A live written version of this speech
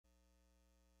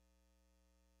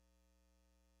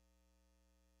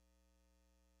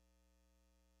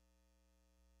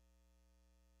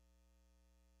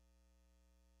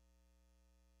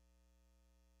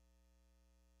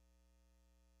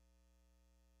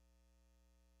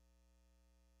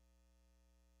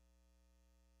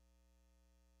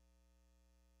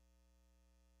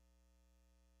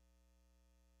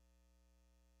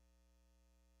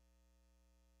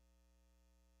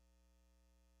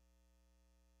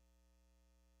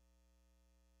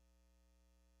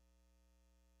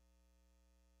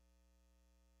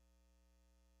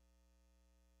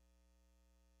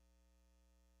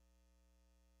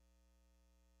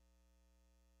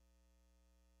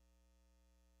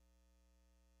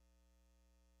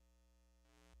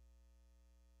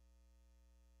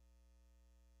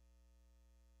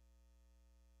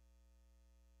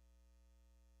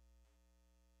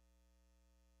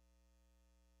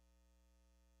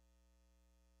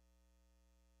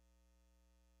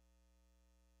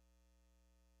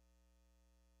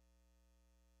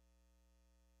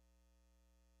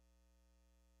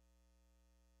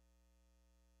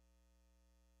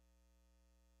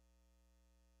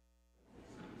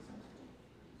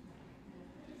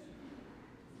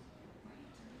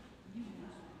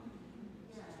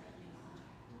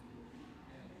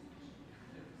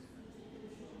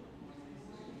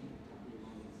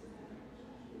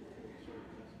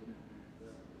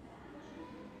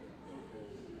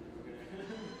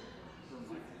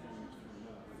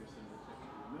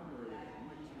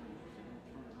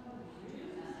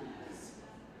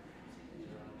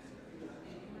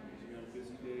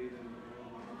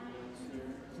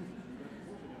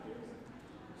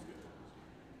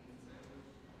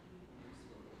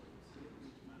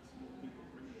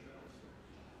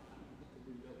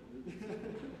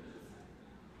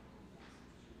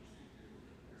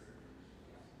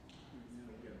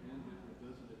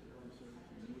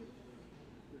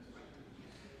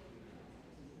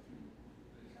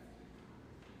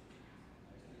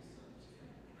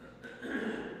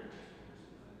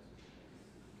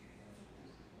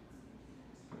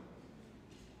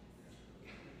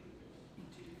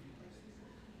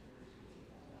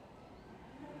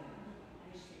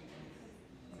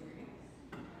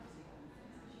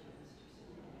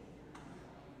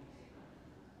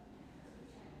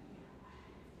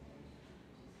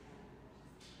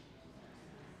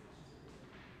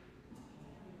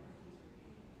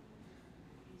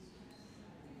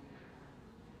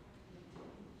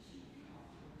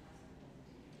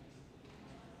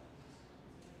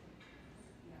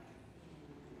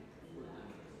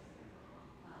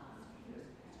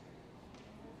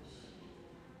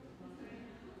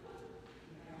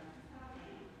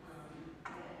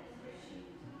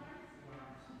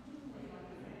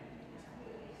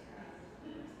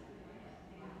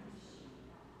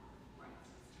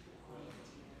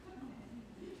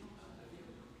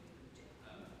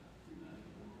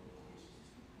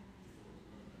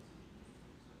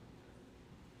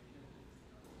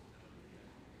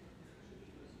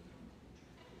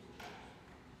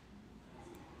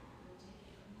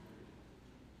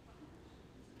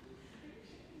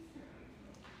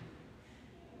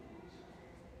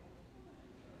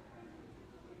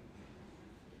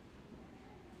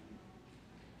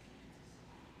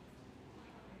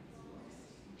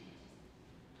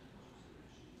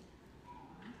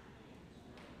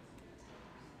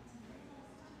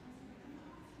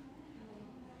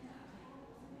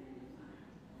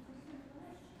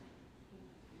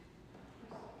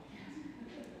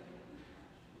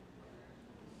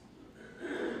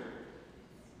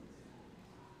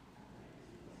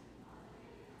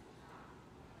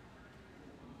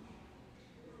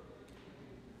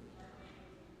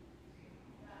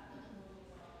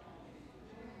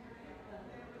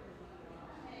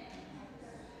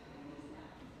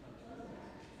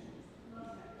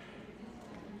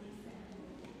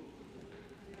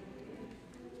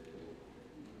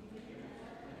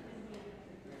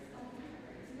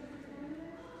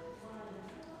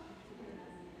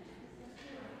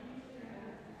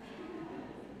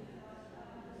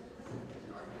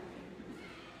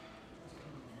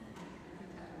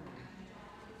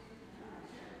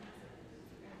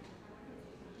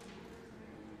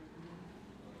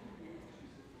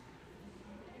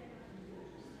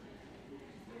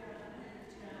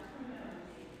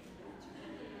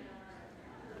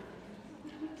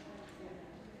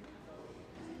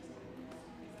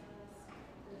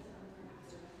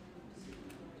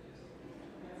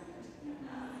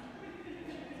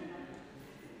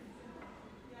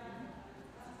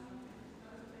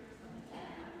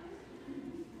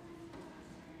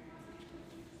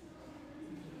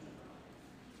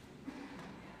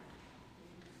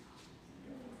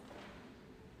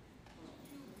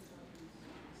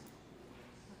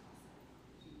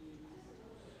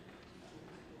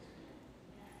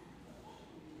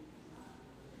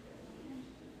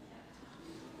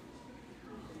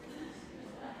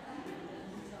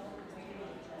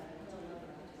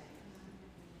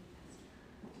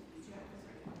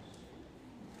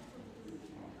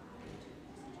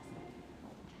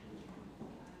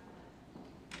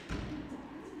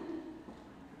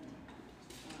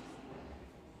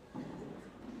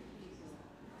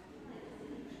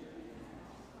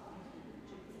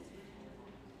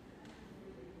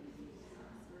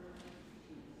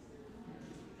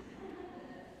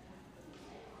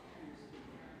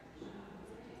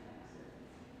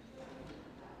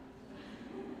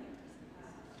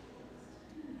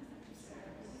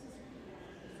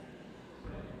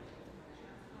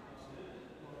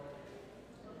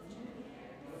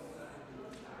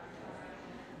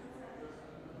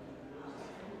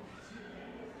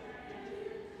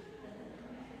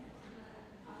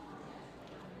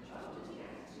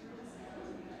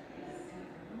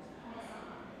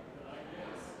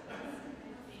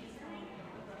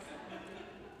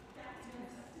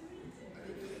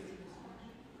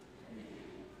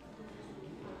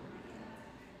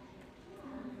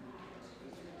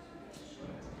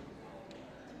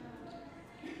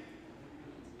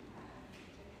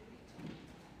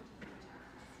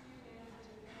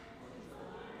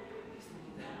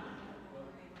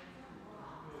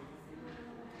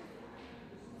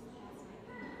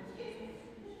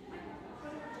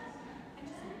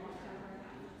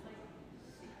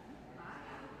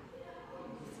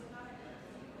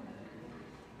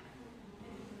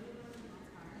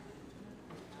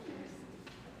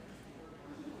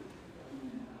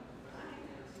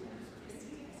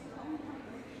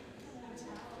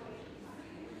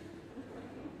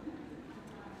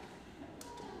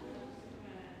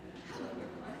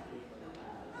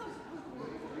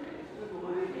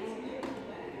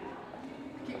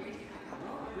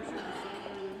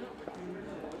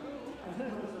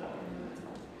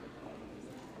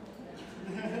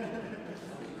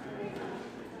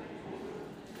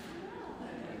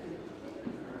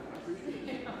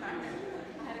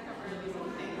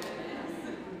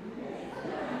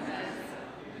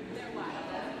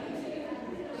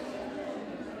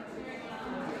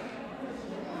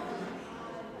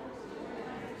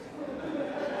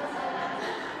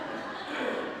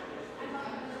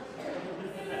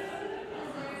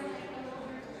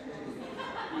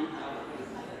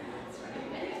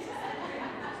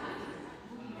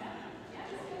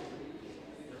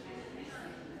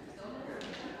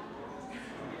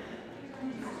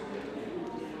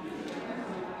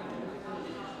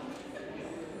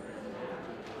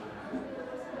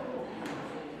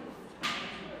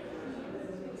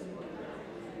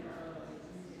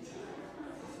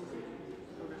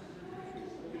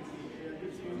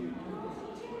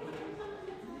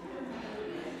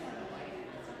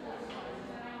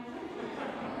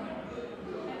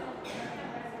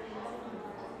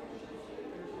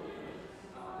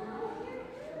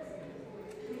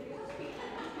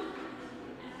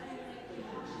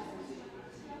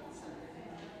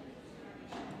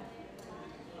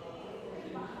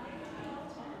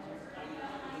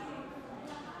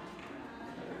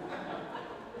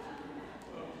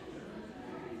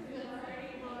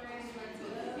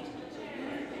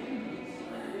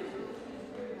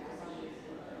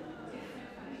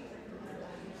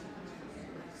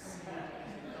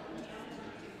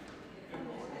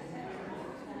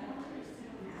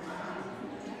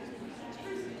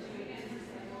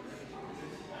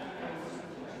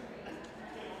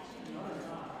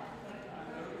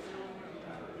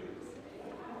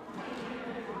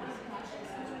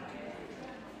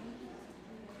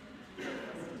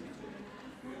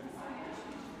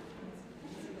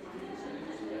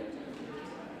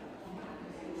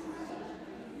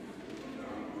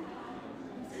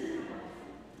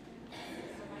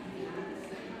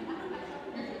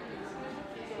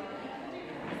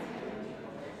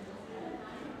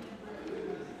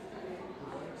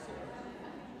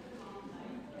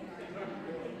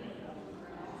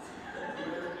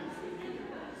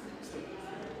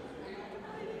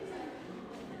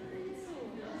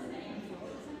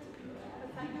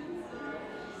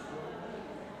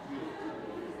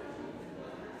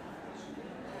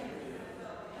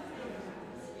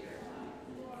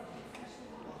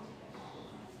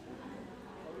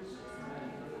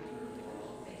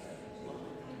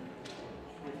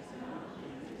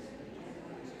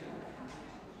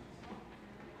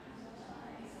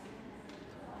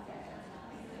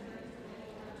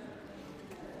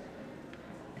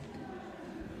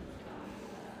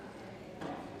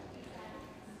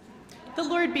The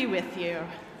Lord be with you.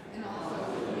 And also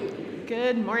with you.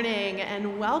 Good morning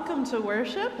and welcome to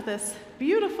worship this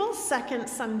beautiful second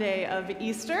Sunday of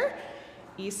Easter.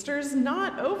 Easter's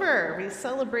not over. We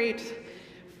celebrate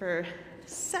for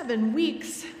 7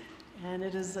 weeks, and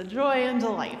it is a joy and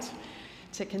delight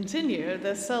to continue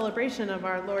this celebration of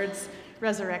our Lord's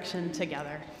resurrection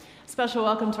together. Special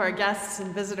welcome to our guests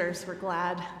and visitors. We're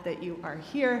glad that you are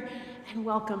here, and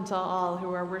welcome to all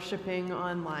who are worshiping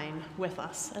online with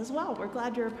us as well. We're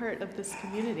glad you're a part of this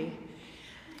community.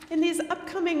 In these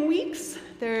upcoming weeks,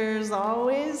 there's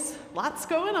always lots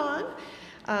going on.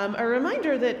 A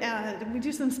reminder that we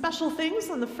do some special things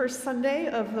on the first Sunday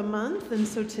of the month, and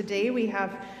so today we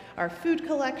have our food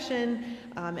collection.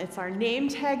 It's our name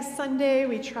tag Sunday.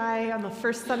 We try on the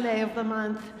first Sunday of the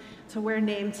month to wear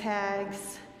name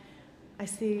tags. I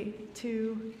see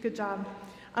 2. Good job.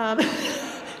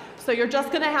 So you're just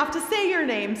going to have to say your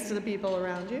names to the people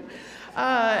around you.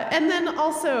 And then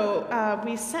also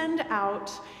we send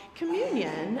out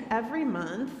communion every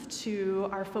month to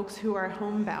our folks who are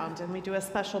homebound, and we do a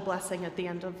special blessing at the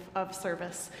end of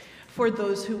service for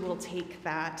those who will take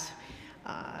that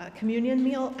communion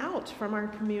meal out from our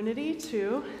community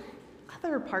to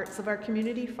other parts of our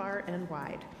community far and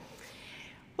wide.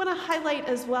 I want to highlight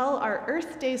as well our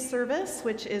Earth Day service,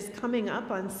 which is coming up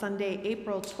on Sunday,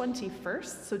 April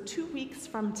 21st. So 2 weeks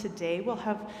from today, we'll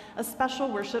have a special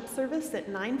worship service at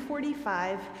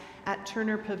 9:45 at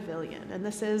Turner Pavilion. And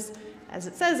this is, as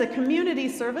it says, a community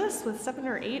service with 7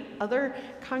 or 8 other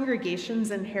congregations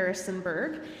in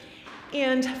Harrisonburg.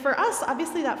 And for us,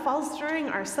 obviously, that falls during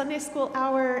our Sunday school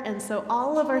hour, and so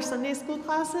all of our Sunday school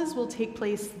classes will take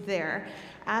place there.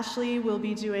 Ashley will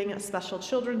be doing a special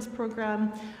children's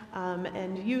program,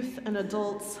 and youth and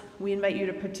adults, we invite you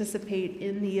to participate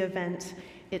in the event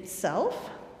itself.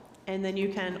 And then you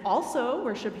can also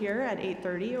worship here at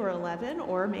 8:30 or 11,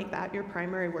 or make that your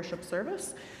primary worship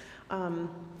service.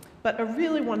 But a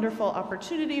really wonderful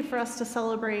opportunity for us to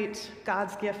celebrate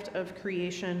God's gift of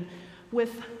creation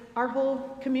with our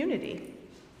whole community.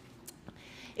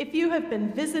 If you have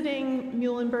been visiting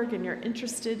Muhlenberg and you're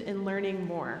interested in learning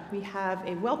more, we have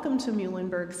a Welcome to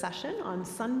Muhlenberg session on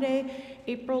Sunday,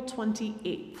 April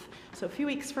 28th. So a few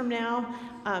weeks from now.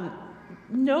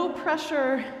 No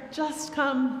pressure, just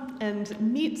come and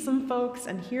meet some folks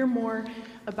and hear more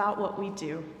about what we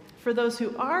do. For those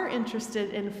who are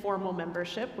interested in formal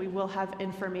membership, we will have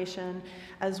information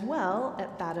as well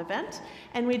at that event.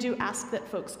 And we do ask that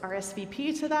folks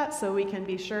RSVP to that so we can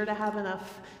be sure to have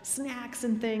enough snacks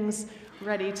and things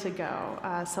ready to go.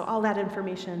 So all that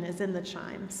information is in the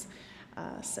chimes.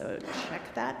 So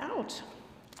check that out.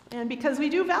 And because we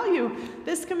do value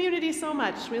this community so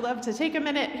much, we love to take a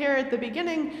minute here at the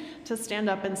beginning to stand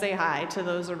up and say hi to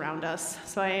those around us.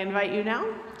 So I invite you now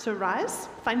to rise,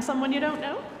 find someone you don't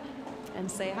know, and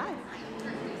say hi.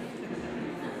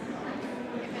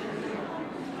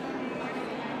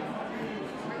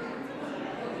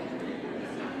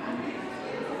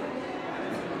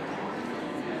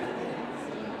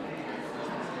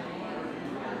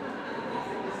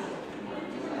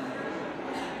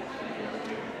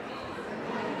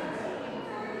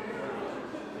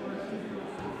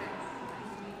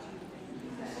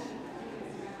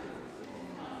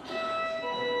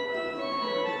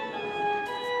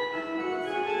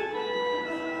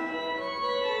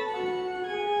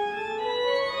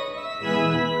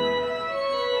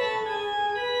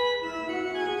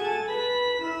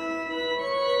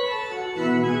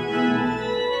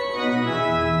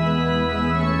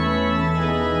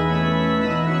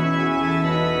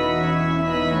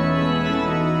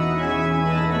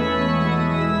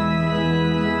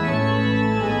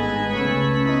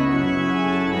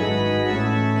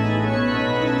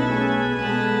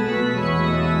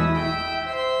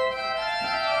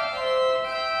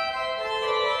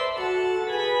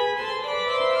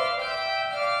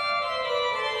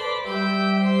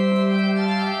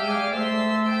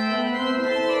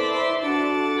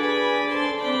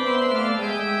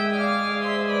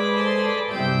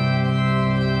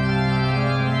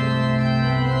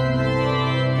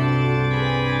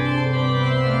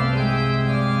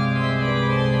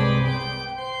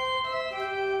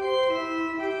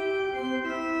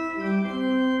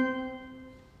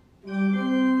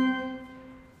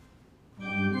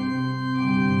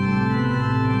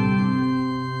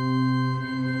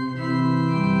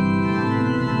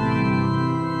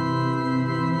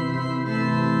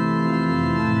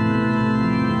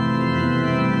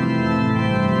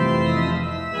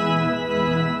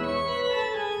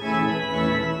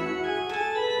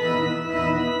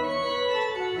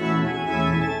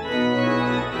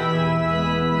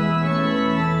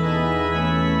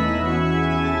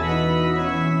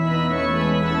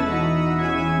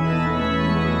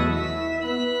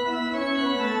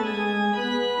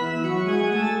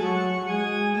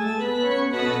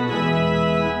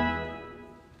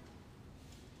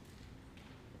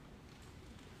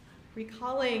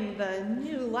 Recalling the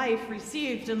new life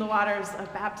received in the waters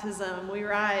of baptism, we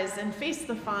rise and face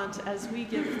the font as we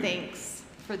give thanks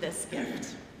for this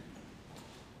gift.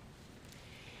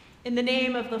 In the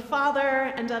name of the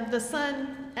Father, and of the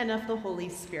Son, and of the Holy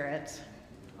Spirit.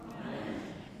 Amen.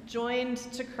 Joined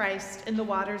to Christ in the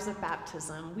waters of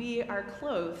baptism, we are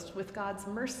clothed with God's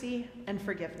mercy and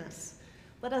forgiveness.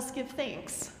 Let us give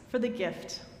thanks for the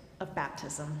gift of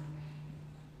baptism.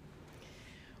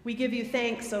 We give you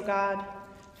thanks, O God,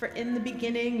 for in the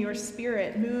beginning your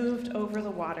Spirit moved over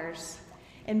the waters,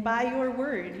 and by your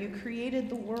word you created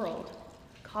the world,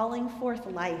 calling forth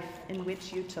life in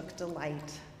which you took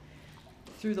delight.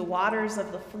 Through the waters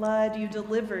of the flood, you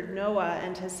delivered Noah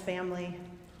and his family.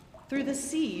 Through the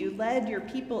sea, you led your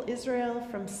people Israel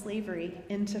from slavery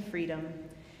into freedom.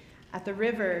 At the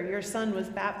river, your son was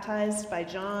baptized by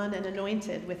John and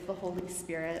anointed with the Holy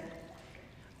Spirit.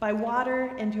 By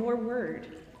water and your word,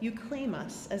 you claim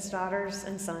us as daughters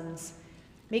and sons,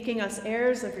 making us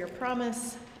heirs of your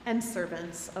promise and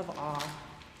servants of awe.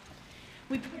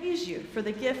 We praise you for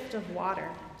the gift of water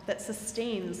that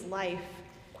sustains life.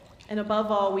 And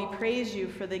above all, we praise you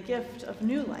for the gift of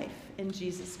new life in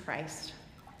Jesus Christ.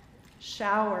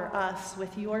 Shower us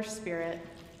with your Spirit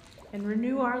and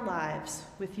renew our lives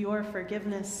with your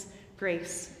forgiveness,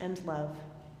 grace, and love.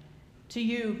 To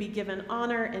you be given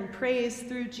honor and praise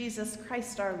through Jesus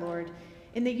Christ our Lord,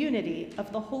 in the unity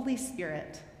of the Holy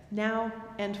Spirit, now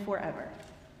and forever.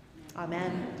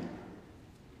 Amen.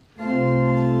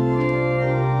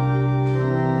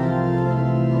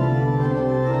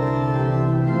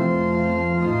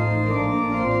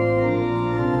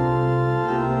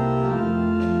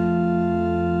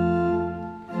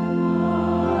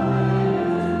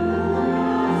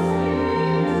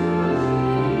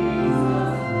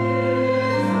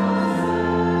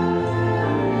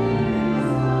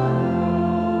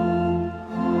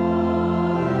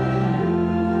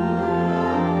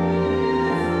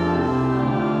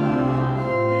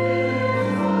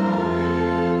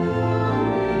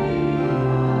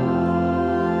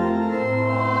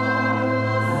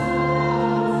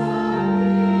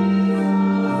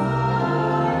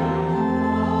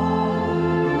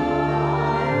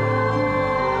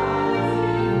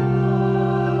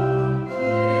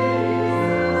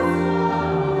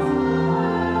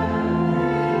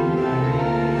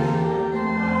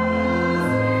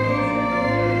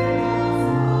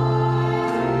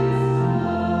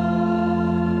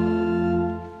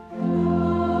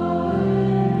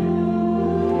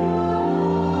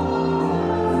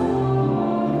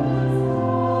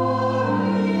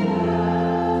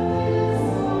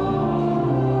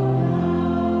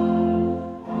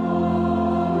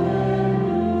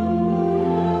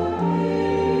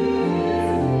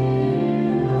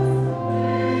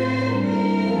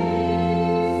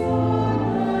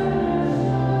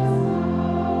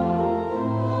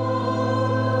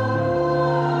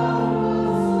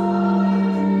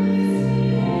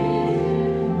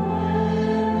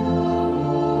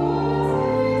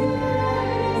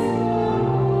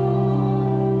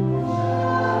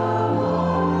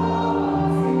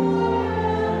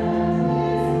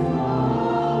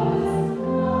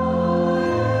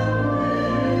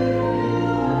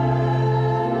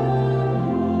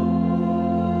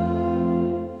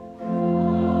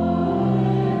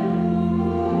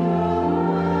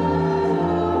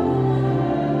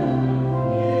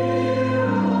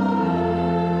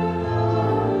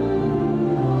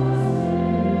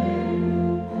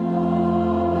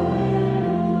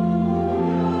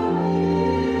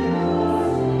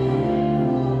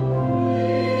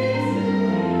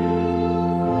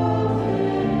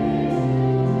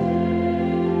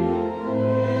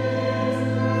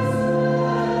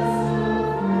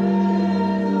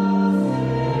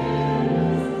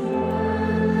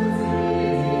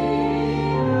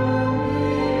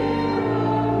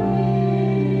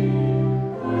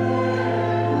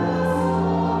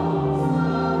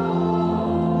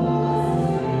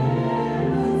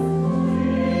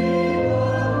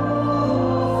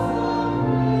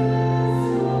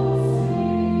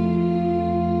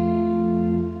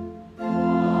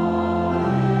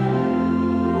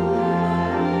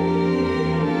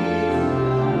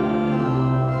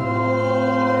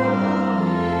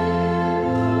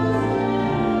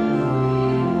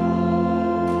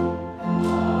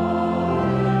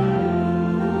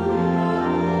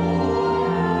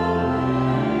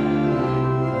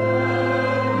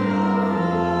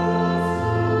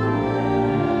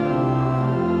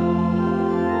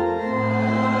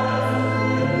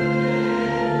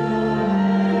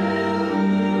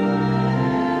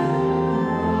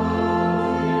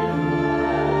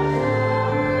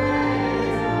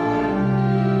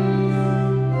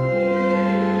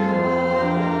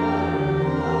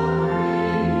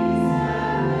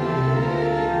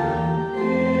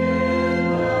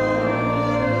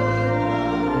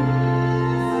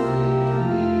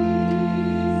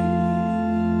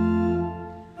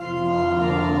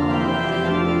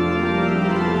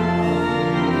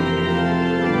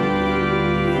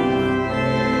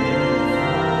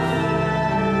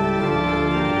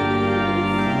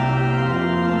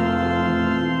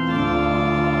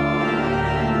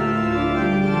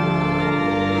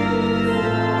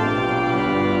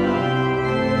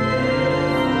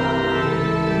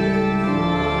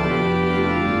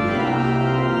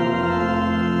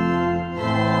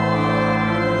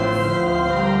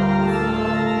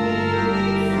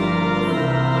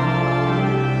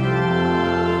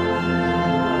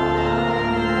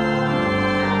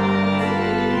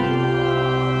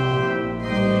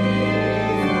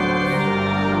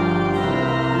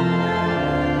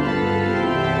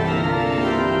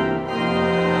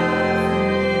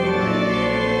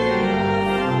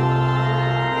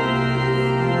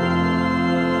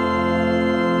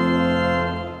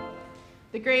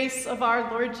 grace of our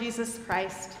Lord Jesus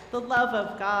Christ, the love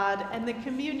of God, and the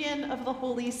communion of the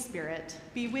Holy Spirit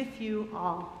be with you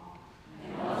all.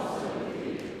 And also with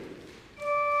you.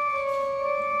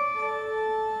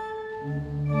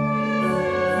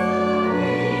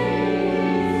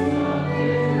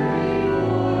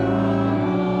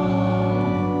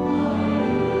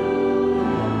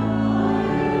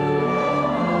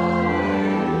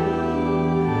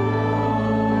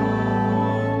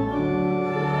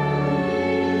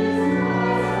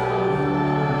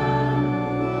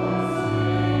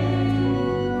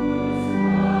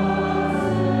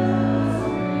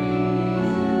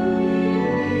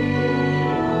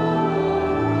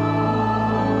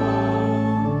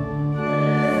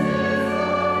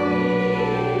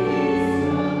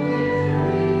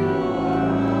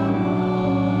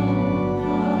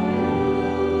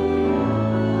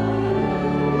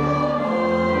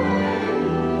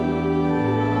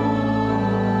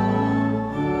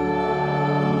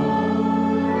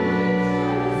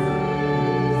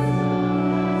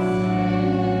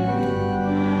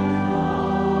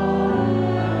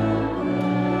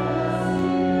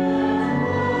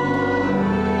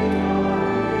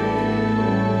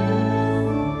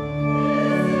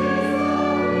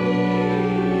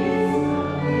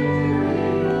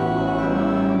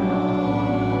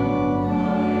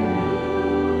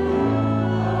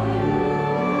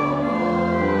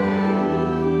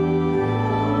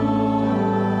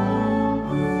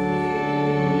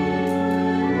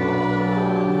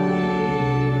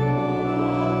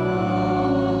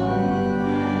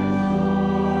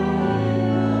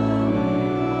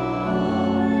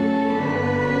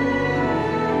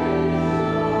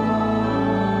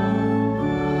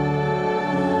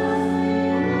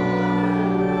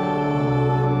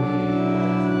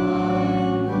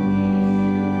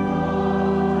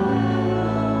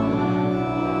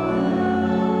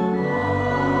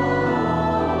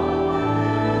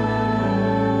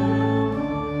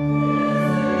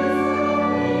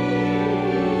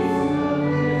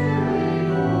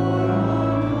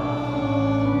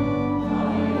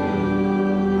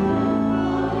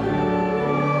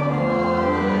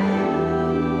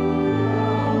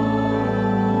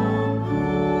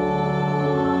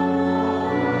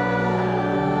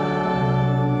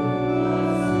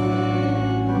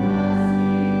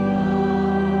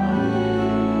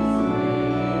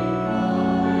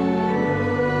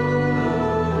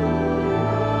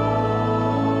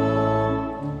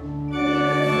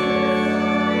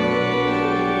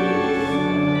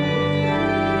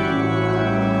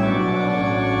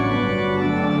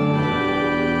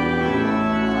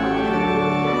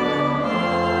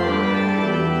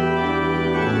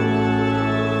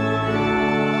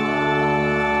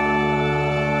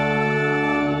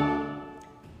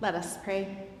 Let us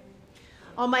pray.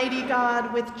 Almighty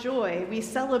God, with joy we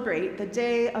celebrate the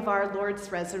day of our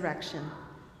Lord's resurrection.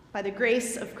 By the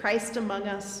grace of Christ among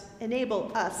us,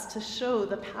 enable us to show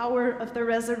the power of the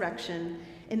resurrection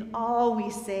in all we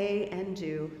say and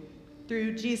do.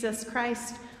 Through Jesus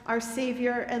Christ, our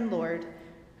Savior and Lord,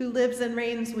 who lives and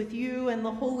reigns with you and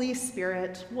the Holy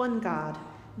Spirit, one God,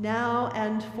 now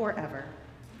and forever.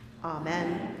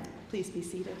 Amen. Please be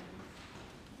seated.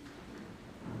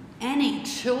 Any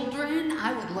children?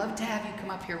 I would love to have you come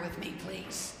up here with me,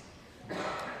 please.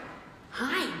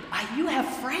 Hi, you have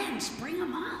friends. Bring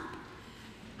them up.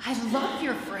 I love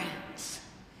your friends.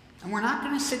 And we're not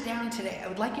going to sit down today. I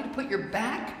would like you to put your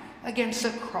back against a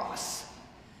cross.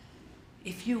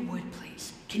 If you would,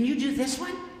 please. Can you do this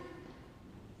one?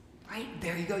 Right,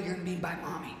 there you go. You're going to be by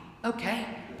mommy. Okay,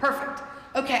 perfect.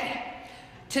 Okay,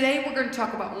 today we're going to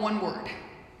talk about one word,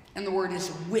 and the word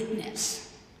is witness.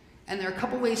 And there are a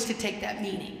couple ways to take that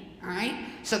meaning, all right?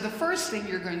 So the first thing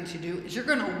you're going to do is you're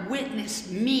going to witness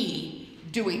me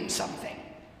doing something,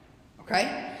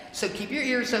 okay? So keep your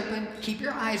ears open, keep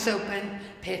your eyes open,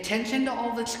 pay attention to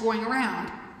all that's going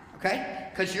around, okay?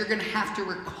 Because you're going to have to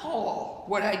recall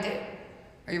what I did.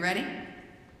 Are you ready?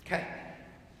 Okay.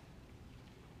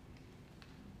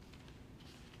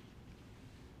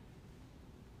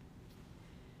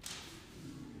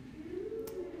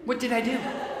 What did I do?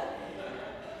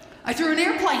 I threw an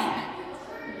airplane.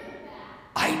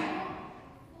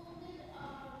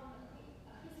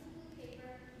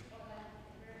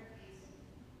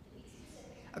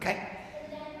 Okay.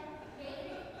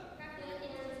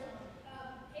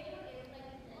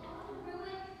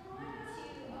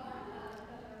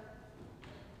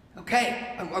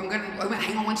 Okay, I'm gonna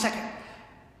hang on one second.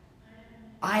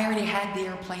 I already had the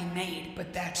airplane made,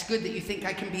 but that's good that you think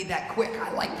I can be that quick.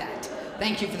 I like that.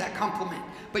 Thank you for that compliment.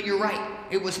 But you're right.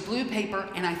 It was blue paper,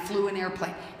 and I flew an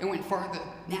airplane. It went farther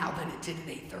now than it did at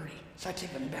 8:30. So that's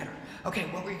even better. Okay,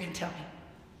 what were you going to tell me?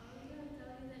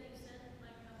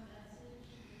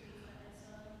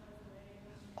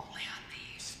 Only on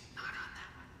these, not on that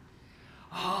one.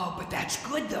 Oh, but that's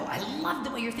good, though. I love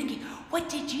the way you're thinking. What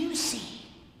did you see?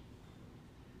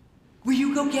 Will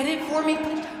you go get it for me,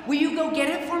 please? Will you go get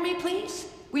it for me, please?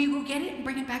 Will you go get it and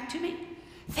bring it back to me?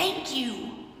 Thank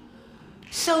you.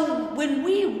 So when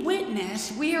we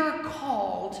witness, we are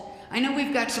called. I know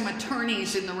we've got some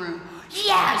attorneys in the room.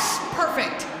 Yes,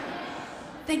 perfect.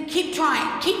 Then keep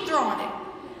trying, keep throwing it.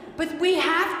 But we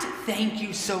have to, thank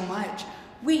you so much.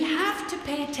 We have to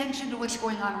pay attention to what's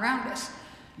going on around us.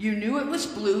 You knew it was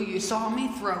blue, you saw me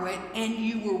throw it, and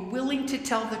you were willing to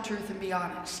tell the truth and be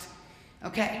honest.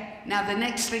 Okay, now the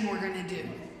next thing we're going to do.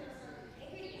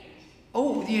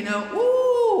 Oh,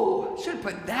 should have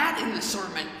put that in the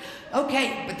sermon.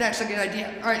 Okay, but that's a good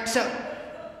idea. All right, so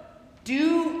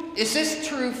is this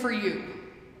true for you?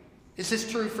 Is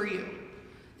this true for you?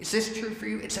 Is this true for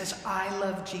you? It says, I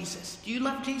love Jesus. Do you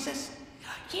love Jesus?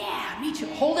 Yeah, me too.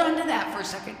 Hold on to that for a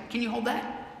second. Can you hold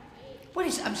that?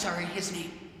 I'm sorry, his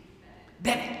name.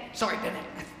 Bennett. Sorry, Bennett.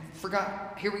 I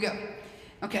forgot. Here we go.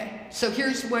 Okay, so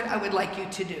here's what I would like you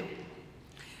to do.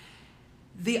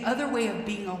 The other way of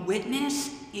being a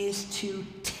witness is to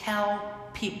tell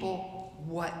people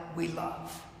what we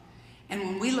love. And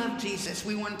when we love Jesus,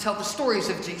 we want to tell the stories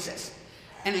of Jesus.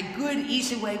 And a good,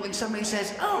 easy way when somebody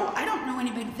says, oh, I don't know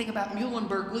anything about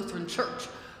Muhlenberg Lutheran Church.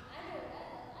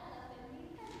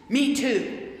 Me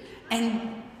too.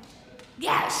 And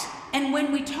yes, and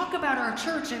when we talk about our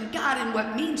church and God and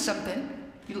what means something,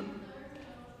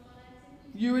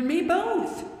 you and me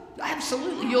both.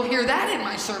 Absolutely. You'll hear that in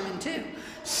my sermon too.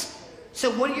 So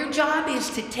what your job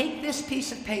is to take this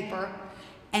piece of paper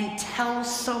and tell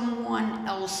someone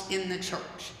else in the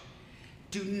church.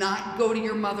 Do not go to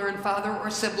your mother and father or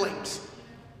siblings.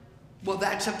 Well,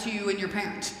 that's up to you and your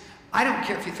parents. I don't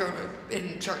care if you throw it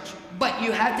in church, but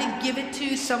you have to give it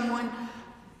to someone.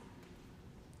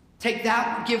 Take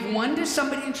that, give one to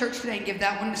somebody in church today, and give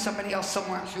that one to somebody else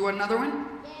somewhere else. You want another one?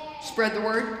 Spread the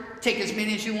word. Take as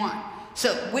many as you want.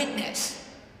 So witness.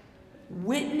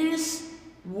 Witness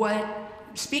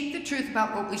speak the truth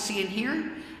about what we see and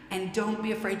hear, and don't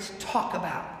be afraid to talk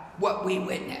about what we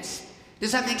witness.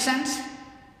 Does that make sense?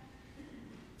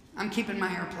 I'm keeping my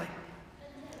airplane.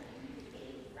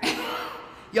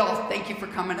 Y'all, thank you for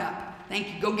coming up.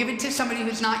 Thank you. Go give it to somebody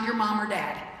who's not your mom or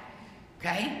dad.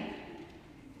 Okay?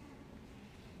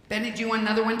 Bennett, do you want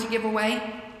another one to give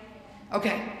away?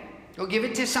 Okay. Go give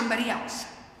it to somebody else.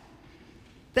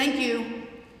 Thank you.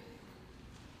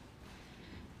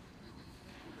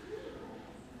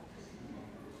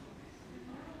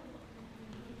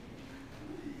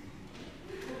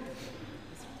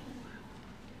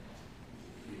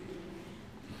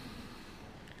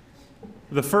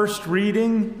 The first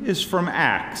reading is from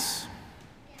Acts.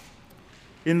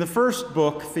 In the first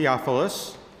book,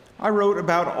 Theophilus, I wrote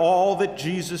about all that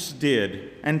Jesus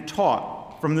did and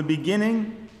taught from the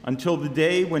beginning until the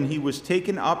day when he was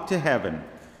taken up to heaven,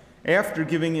 after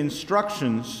giving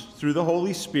instructions through the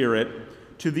Holy Spirit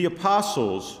to the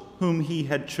apostles whom he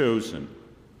had chosen.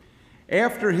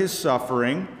 After his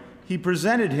suffering, he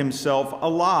presented himself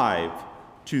alive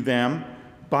to them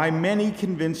by many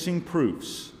convincing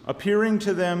proofs, appearing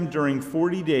to them during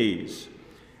 40 days,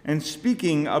 and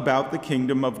speaking about the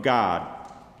kingdom of God.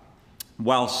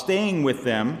 While staying with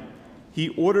them, he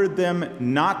ordered them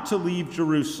not to leave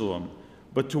Jerusalem,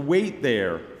 but to wait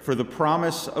there for the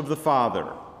promise of the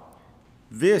Father.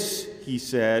 This, he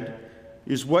said,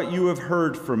 is what you have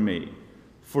heard from me.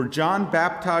 For John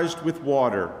baptized with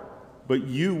water, but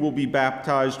you will be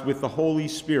baptized with the Holy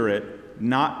Spirit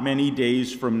not many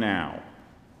days from now.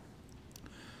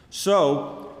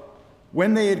 So,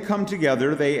 when they had come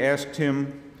together, they asked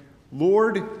him,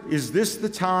 Lord, is this the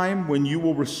time when you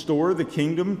will restore the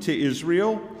kingdom to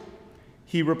Israel?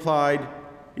 He replied,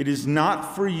 it is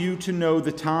not for you to know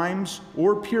the times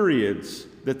or periods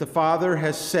that the Father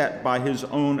has set by his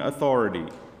own authority,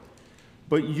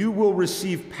 but you will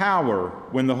receive power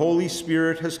when the Holy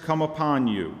Spirit has come upon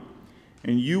you,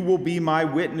 and you will be my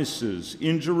witnesses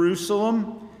in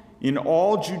Jerusalem, in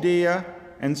all Judea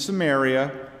and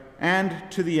Samaria, and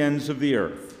to the ends of the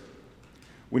earth.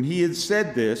 When he had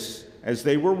said this, as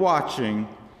they were watching,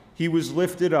 he was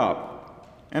lifted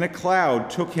up, and a cloud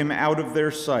took him out of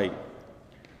their sight.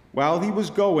 While he was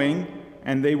going,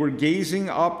 and they were gazing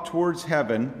up towards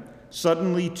heaven,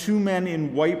 suddenly 2 men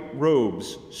in white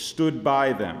robes stood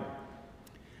by them.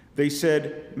 They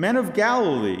said, Men of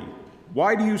Galilee,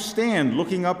 why do you stand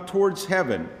looking up towards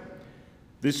heaven?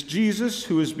 This Jesus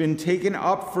who has been taken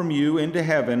up from you into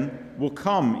heaven will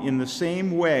come in the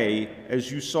same way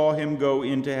as you saw him go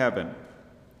into heaven."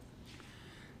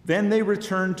 Then they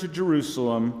returned to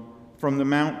Jerusalem from the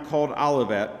mount called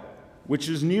Olivet, which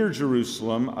is near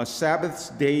Jerusalem, a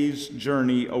Sabbath day's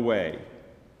journey away.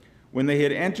 When they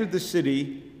had entered the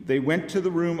city, they went to the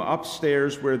room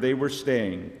upstairs where they were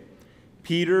staying.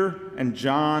 Peter and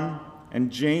John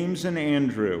and James and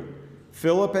Andrew,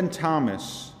 Philip and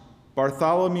Thomas,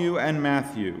 Bartholomew and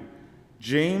Matthew,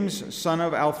 James son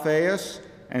of Alphaeus,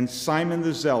 and Simon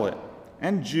the Zealot,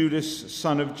 and Judas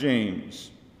son of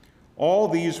James. All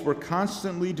these were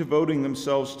constantly devoting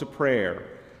themselves to prayer,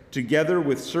 together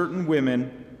with certain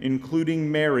women, including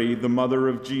Mary, the mother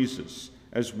of Jesus,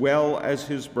 as well as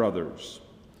his brothers.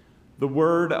 The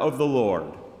word of the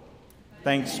Lord.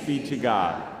 Thanks be to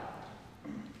God.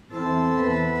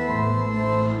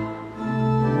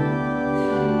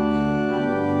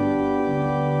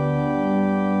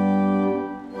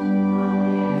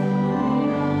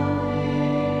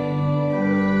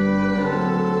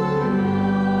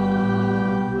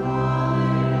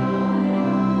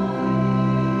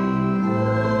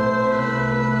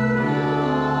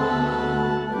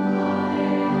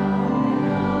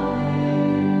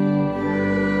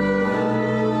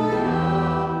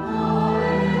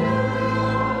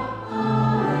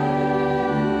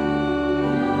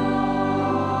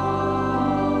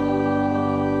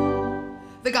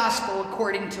 The Gospel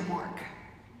according to Mark.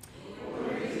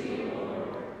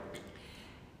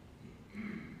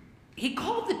 He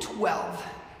called the 12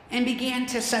 and began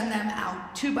to send them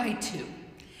out 2 by 2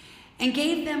 and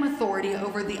gave them authority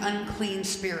over the unclean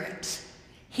spirits.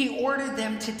 He ordered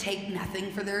them to take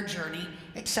nothing for their journey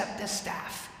except a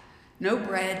staff, no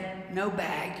bread, no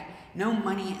bag, no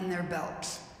money in their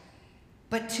belts,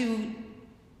 but to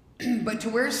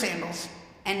wear sandals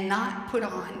and not put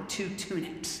on 2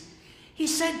 tunics. He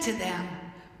said to them,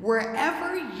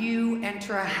 "Wherever you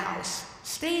enter a house,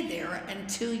 stay there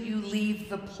until you leave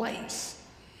the place.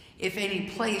 If any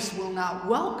place will not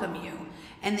welcome you,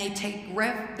 and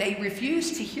they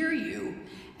refuse to hear you,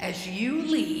 as you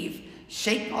leave,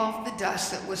 shake off the dust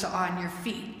that was on your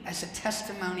feet as a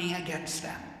testimony against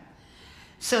them."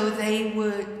 So they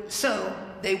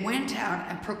went out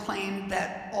and proclaimed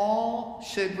that all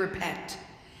should repent.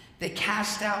 They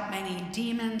cast out many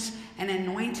demons and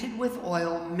anointed with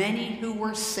oil many who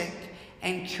were sick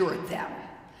and cured them.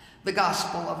 The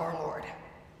Gospel of our Lord.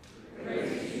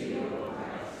 Praise to you, O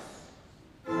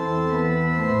Christ.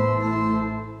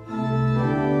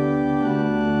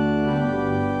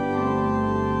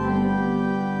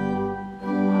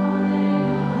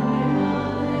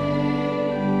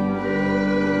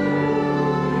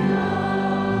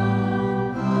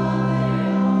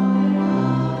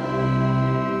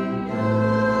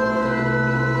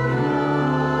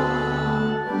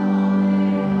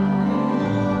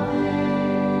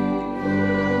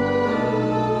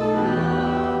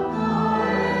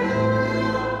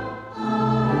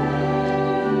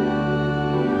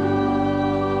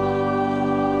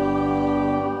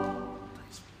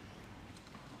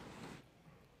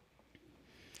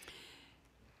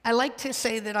 I like to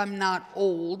say that I'm not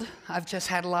old. I've just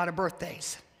had a lot of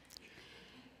birthdays.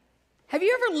 Have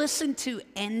you ever listened to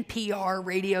NPR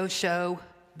radio show,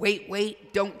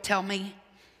 Wait, Don't Tell Me?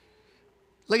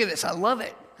 Look at this. I love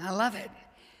it. I love it.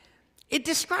 It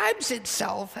describes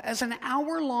itself as an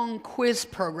hour-long quiz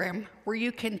program where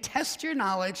you can test your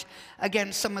knowledge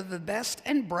against some of the best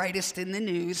and brightest in the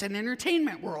news and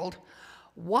entertainment world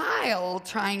while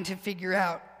trying to figure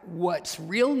out what's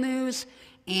real news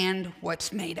and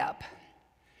what's made up.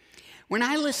 When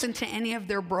I listen to any of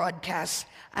their broadcasts,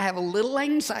 I have a little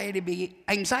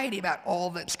anxiety about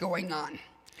all that's going on.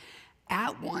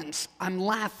 At once, I'm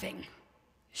laughing,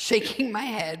 shaking my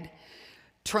head,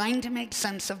 trying to make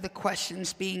sense of the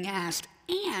questions being asked,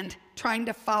 and trying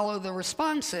to follow the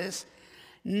responses,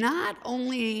 not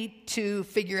only to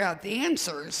figure out the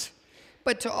answers,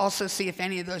 but to also see if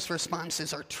any of those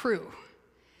responses are true.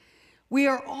 We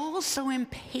are all so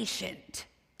impatient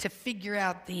to figure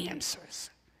out the answers.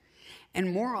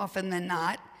 And more often than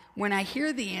not, when I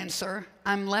hear the answer,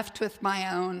 I'm left with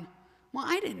my own, well,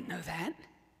 I didn't know that.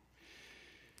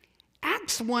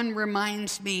 Acts 1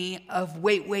 reminds me of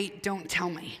Wait, Don't Tell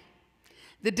Me.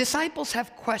 The disciples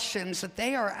have questions that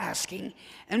they are asking,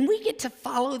 and we get to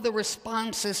follow the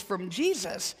responses from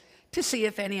Jesus to see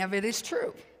if any of it is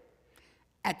true.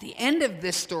 At the end of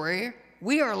this story,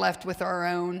 we are left with our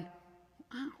own,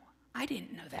 wow, I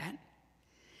didn't know that.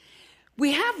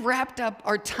 We have wrapped up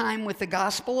our time with the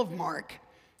Gospel of Mark,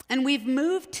 and we've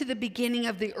moved to the beginning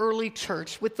of the early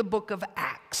church with the book of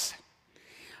Acts.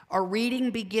 Our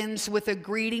reading begins with a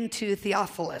greeting to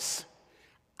Theophilus.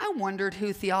 I wondered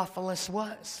who Theophilus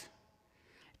was.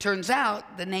 Turns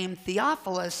out the name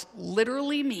Theophilus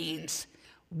literally means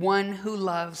one who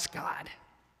loves God.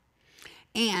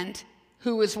 And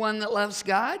who is one that loves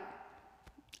God?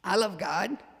 I love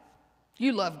God.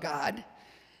 You love God.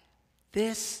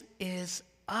 This is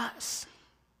us.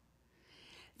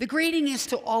 The greeting is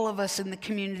to all of us in the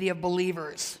community of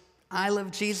believers. I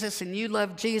love Jesus and you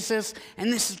love Jesus,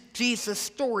 and this Jesus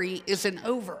story isn't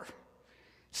over.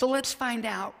 So let's find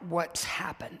out what's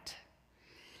happened.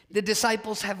 The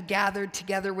disciples have gathered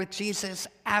together with Jesus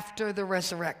after the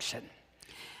resurrection,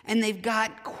 and they've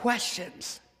got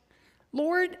questions.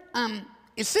 Lord,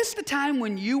 is this the time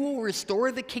when you will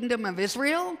restore the kingdom of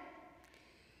Israel?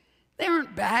 They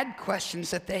aren't bad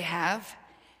questions that they have.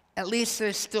 At least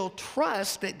there's still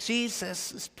trust that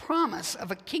Jesus' promise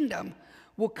of a kingdom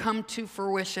will come to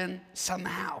fruition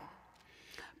somehow.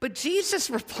 But Jesus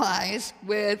replies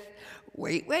with,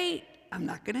 wait, I'm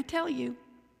not going to tell you.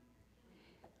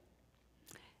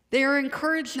 They are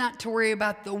encouraged not to worry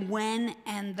about the when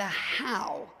and the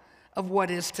how of what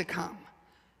is to come.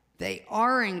 They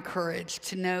are encouraged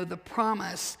to know the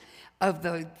promise of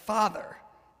the Father,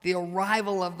 the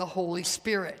arrival of the Holy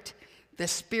Spirit. The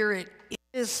Spirit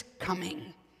is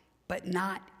coming, but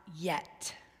not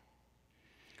yet.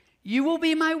 You will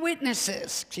be my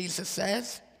witnesses, Jesus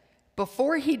says,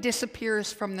 before he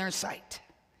disappears from their sight.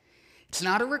 It's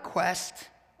not a request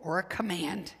or a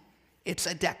command, it's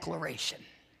a declaration.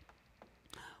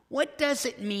 What does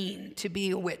it mean to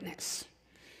be a witness?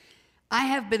 I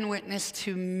have been witness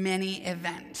to many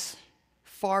events,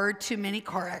 far too many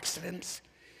car accidents,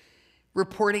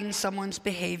 reporting someone's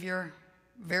behavior,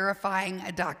 verifying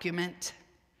a document.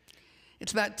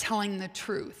 It's about telling the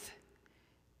truth.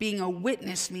 Being a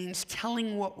witness means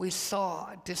telling what we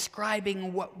saw,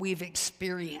 describing what we've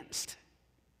experienced.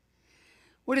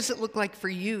 What does it look like for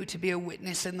you to be a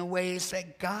witness in the ways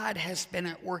that God has been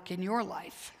at work in your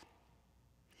life?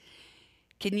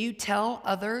 Can you tell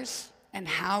others, and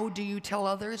how do you tell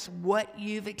others what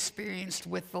you've experienced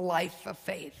with the life of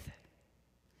faith?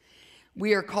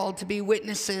 We are called to be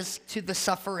witnesses to the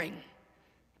suffering,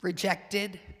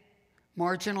 rejected,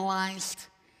 marginalized,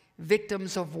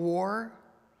 victims of war,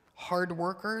 hard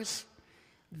workers,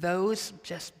 those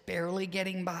just barely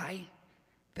getting by,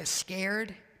 the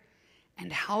scared,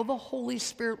 and how the Holy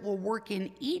Spirit will work in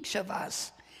each of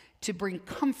us to bring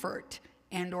comfort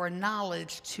and or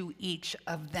knowledge to each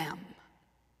of them.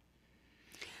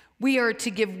 We are to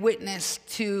give witness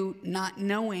to not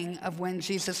knowing of when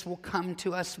Jesus will come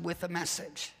to us with a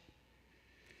message.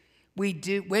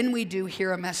 When we do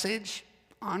hear a message,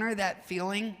 honor that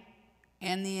feeling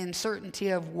and the uncertainty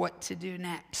of what to do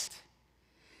next.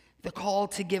 The call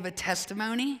to give a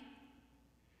testimony.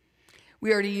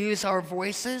 We are to use our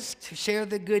voices to share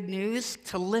the good news,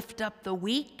 to lift up the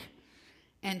weak,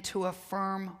 and to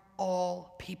affirm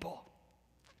all people.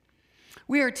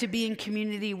 We are to be in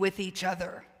community with each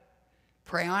other,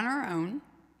 pray on our own,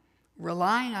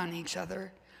 relying on each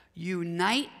other,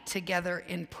 unite together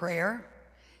in prayer,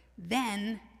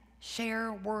 then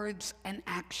share words and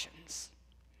actions.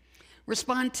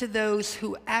 Respond to those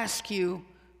who ask you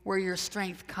where your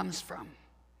strength comes from.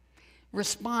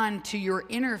 Respond to your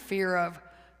inner fear of,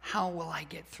 how will I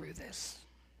get through this?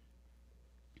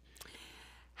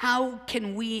 How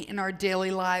can we in our daily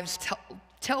lives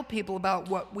tell people about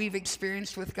what we've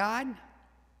experienced with God?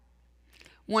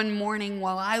 One morning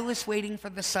while I was waiting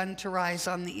for the sun to rise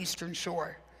on the eastern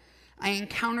shore, I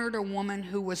encountered a woman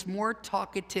who was more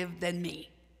talkative than me.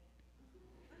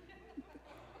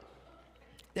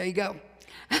 There you go.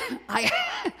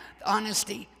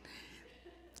 Honesty.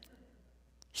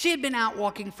 She had been out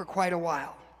walking for quite a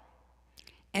while.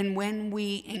 And when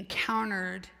we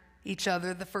encountered each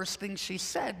other, the first thing she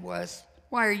said was,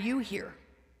 "Why are you here?"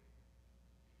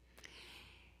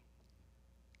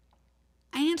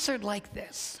 I answered like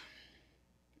this,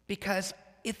 because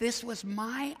if this was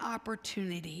my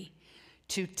opportunity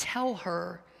to tell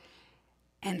her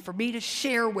and for me to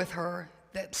share with her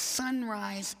that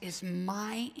sunrise is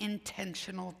my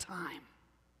intentional time.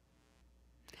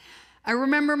 I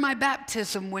remember my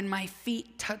baptism when my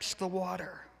feet touched the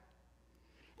water.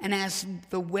 And as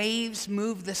the waves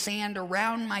move the sand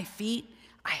around my feet,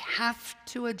 I have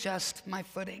to adjust my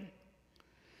footing.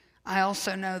 I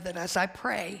also know that as I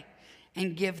pray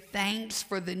and give thanks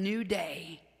for the new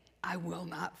day, I will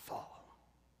not fall.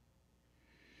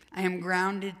 I am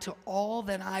grounded to all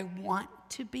that I want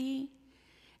to be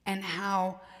and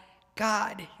how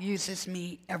God uses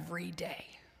me every day.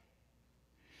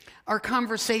 Our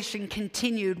conversation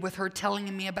continued with her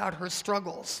telling me about her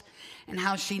struggles and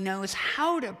how she knows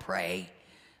how to pray,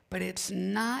 but it's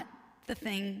not the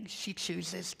thing she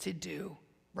chooses to do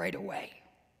right away.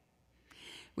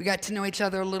 We got to know each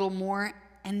other a little more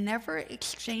and never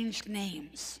exchanged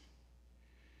names.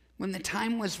 When the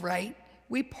time was right,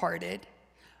 we parted,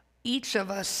 each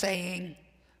of us saying,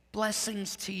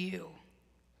 "Blessings to you.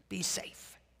 Be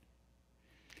safe."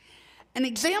 An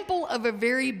example of a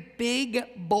very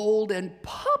big, bold, and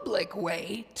public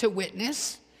way to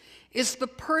witness is the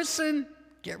person,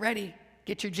 get ready,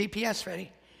 get your GPS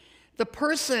ready, the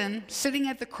person sitting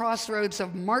at the crossroads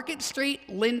of Market Street,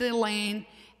 Linda Lane,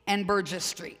 and Burgess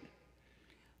Street.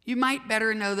 You might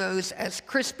better know those as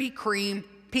Krispy Kreme,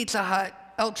 Pizza Hut,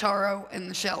 El Charro, and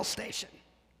the Shell Station.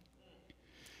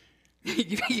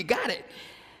 You got it.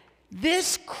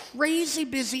 This crazy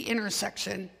busy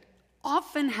intersection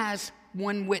often has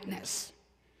one witness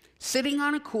sitting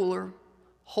on a cooler,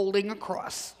 holding a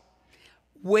cross,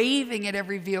 waving at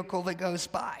every vehicle that goes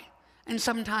by. And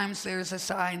sometimes there's a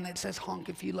sign that says, "Honk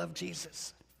if you love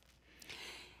Jesus."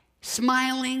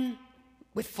 Smiling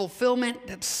with fulfillment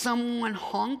that someone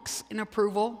honks in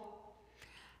approval.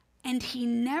 And he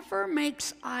never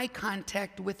makes eye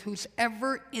contact with who's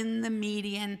ever in the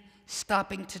median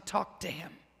stopping to talk to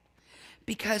him,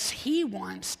 because he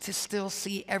wants to still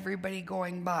see everybody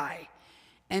going by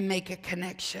and make a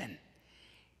connection.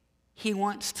 He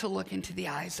wants to look into the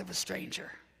eyes of a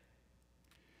stranger.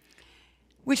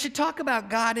 We should talk about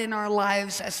God in our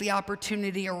lives as the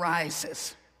opportunity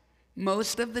arises.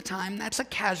 Most of the time, that's a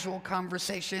casual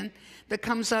conversation that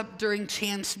comes up during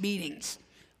chance meetings.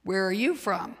 "Where are you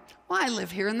from?" "Well, I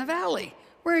live here in the valley."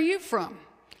 "Where are you from?"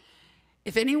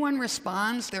 If anyone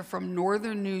responds they're from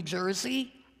northern New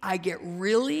Jersey, I get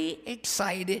really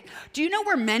excited. "Do you know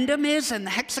where Mendham is and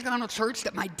the hexagonal church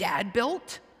that my dad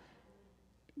built?"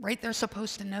 Right? They're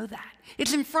supposed to know that.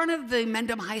 It's in front of the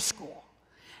Mendham High School.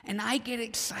 And I get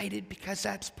excited because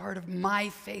that's part of my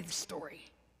faith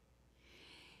story.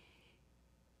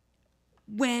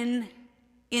 When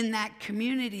in that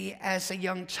community as a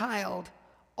young child,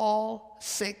 all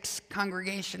 6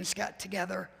 congregations got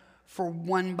together for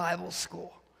one Bible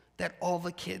school that all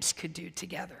the kids could do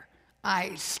together.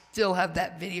 I still have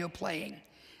that video playing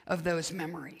of those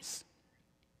memories.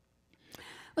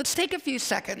 Let's take a few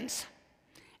seconds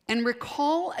and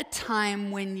recall a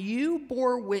time when you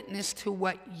bore witness to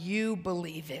what you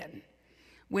believe in,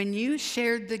 when you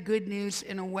shared the good news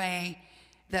in a way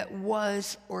that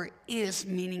was or is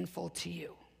meaningful to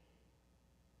you.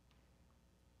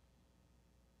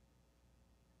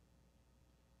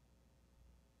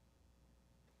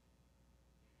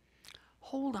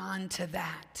 Hold on to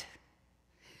that.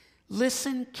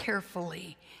 Listen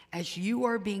carefully as you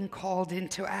are being called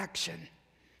into action.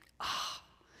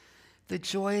 The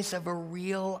joys of a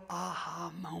real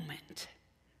aha moment.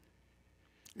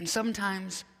 And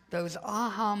sometimes those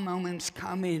aha moments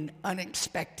come in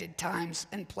unexpected times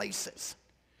and places.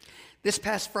 This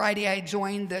past Friday, I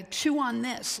joined the Chew on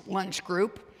This lunch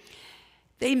group.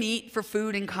 They meet for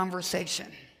food and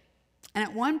conversation. And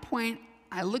at one point,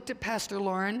 I looked at Pastor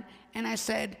Lauren and I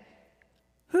said,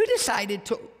 "Who decided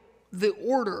the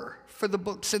order for the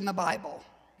books in the Bible?"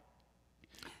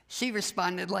 She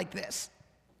responded like this.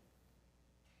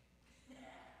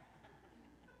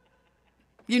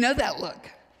 You know that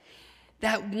look.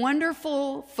 That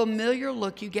wonderful, familiar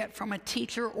look you get from a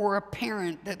teacher or a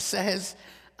parent that says,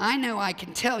 "I know I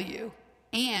can tell you,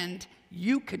 and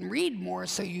you can read more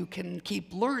so you can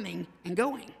keep learning and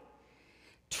going."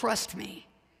 Trust me,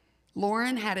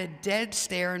 Lauren had a dead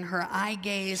stare, and her eye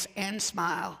gaze and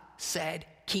smile said,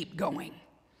 "Keep going.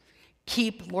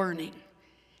 Keep learning.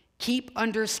 Keep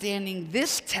understanding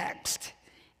this text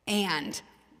and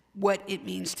what it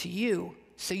means to you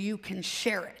so you can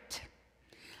share it."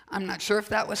 I'm not sure if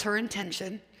that was her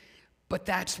intention, but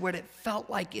that's what it felt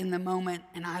like in the moment,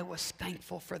 and I was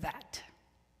thankful for that.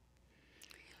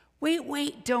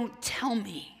 Wait, don't tell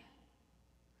me.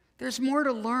 There's more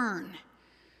to learn.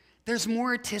 There's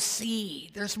more to see.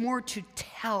 There's more to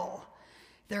tell.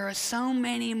 There are so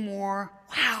many more,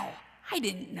 "Wow, I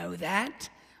didn't know that,"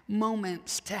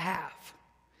 moments to have.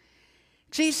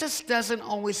 Jesus doesn't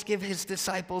always give his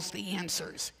disciples the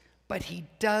answers, but he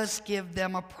does give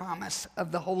them a promise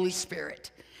of the Holy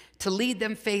Spirit to lead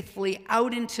them faithfully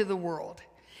out into the world.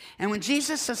 And when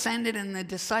Jesus ascended and the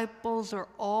disciples are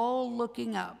all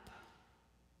looking up,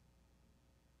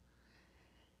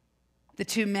 the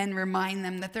 2 men remind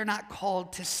them that they're not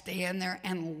called to stand there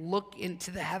and look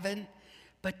into the heaven,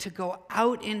 but to go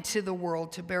out into the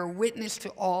world to bear witness to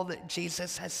all that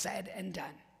Jesus has said and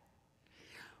done.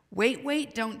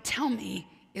 Wait, don't tell me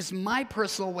is my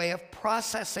personal way of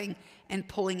processing and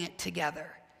pulling it together.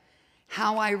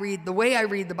 The way I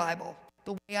read the Bible,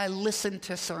 the way I listen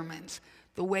to sermons,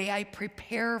 the way I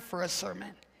prepare for a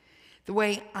sermon, the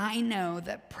way I know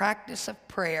that practice of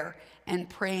prayer and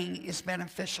praying is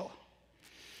beneficial,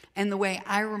 and the way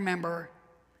I remember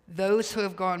those who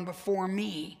have gone before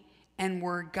me and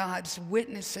were God's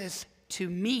witnesses to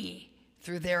me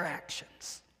through their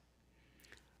actions.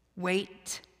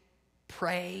 Wait,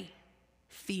 pray,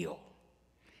 feel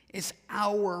is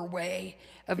our way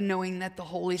of knowing that the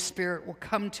Holy Spirit will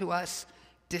come to us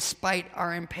despite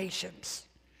our impatience.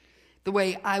 The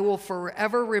way I will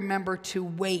forever remember to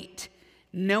wait,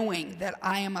 knowing that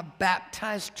I am a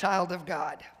baptized child of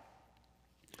God,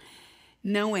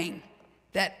 knowing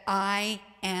that I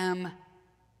am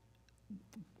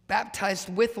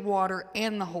baptized with water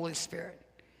and the Holy Spirit.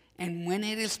 And when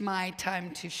it is my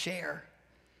time to share,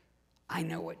 I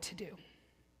know what to do.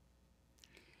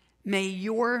 May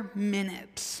your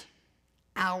minutes,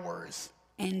 hours,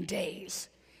 and days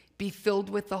be filled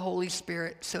with the Holy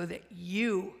Spirit so that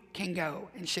you can go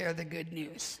and share the good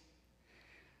news.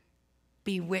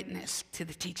 Be witness to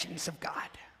the teachings of God.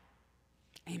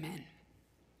 Amen.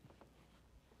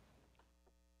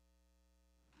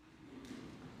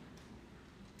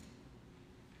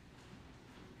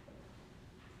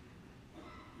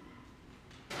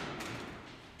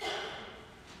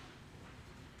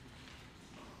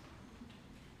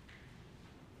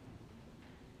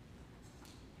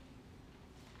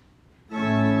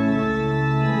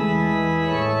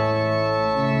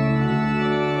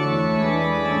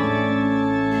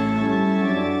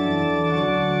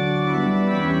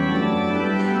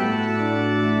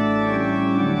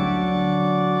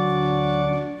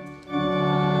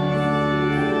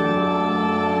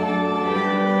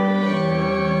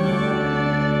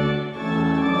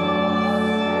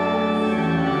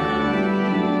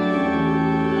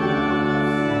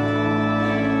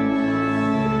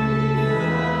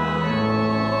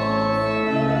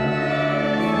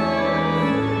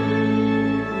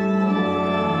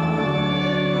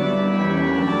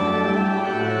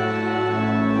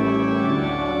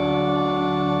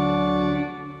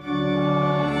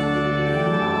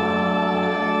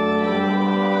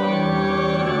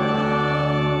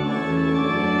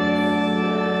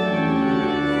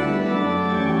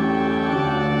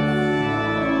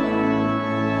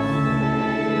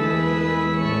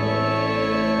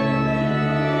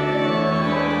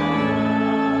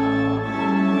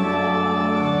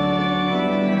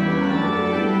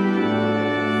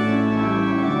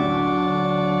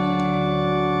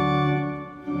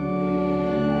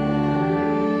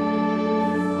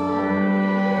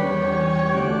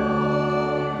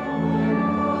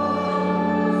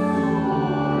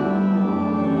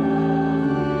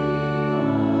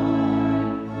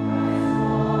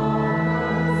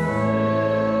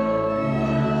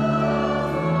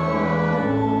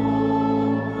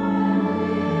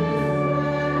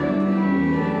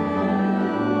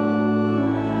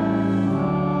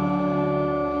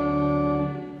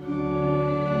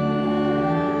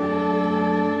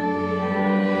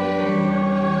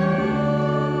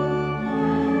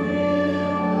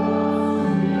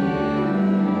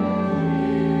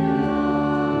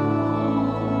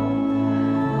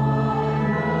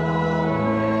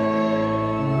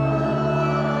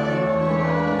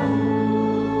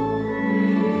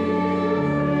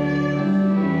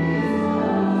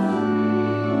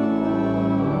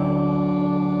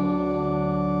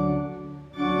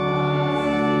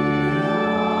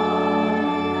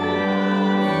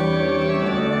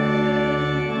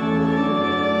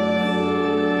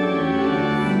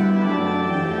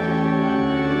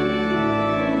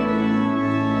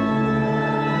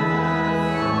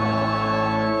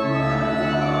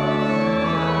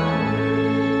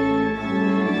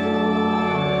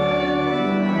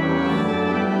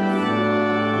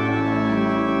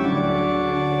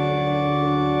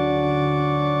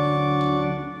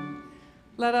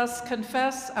 Let us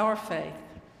confess our faith.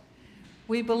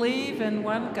 We believe in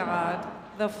one God,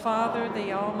 the Father,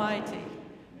 the Almighty,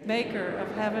 maker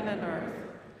of heaven and earth,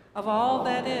 of all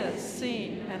that is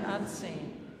seen and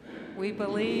unseen. We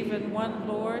believe in one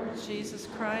Lord, Jesus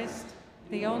Christ,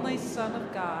 the only Son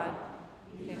of God,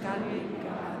 begotten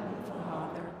God from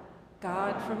Father,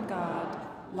 God from God,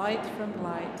 light from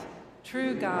light,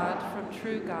 true God from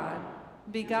true God,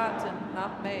 begotten,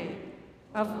 not made,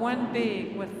 of one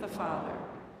being with the Father.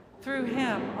 Through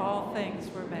him all things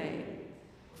were made.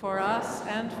 For us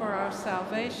and for our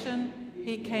salvation,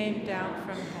 he came down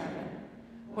from heaven,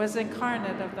 was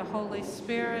incarnate of the Holy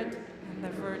Spirit and the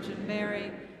Virgin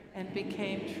Mary, and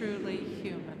became truly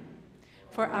human.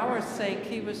 For our sake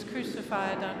he was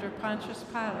crucified under Pontius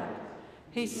Pilate.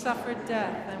 He suffered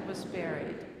death and was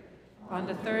buried. On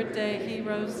the third day he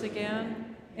rose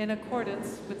again in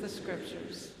accordance with the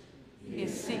Scriptures. He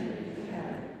is seated in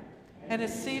heaven and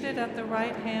is seated at the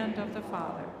right hand of the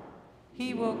Father.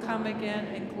 He will come again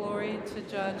in glory to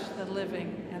judge the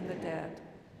living and the dead,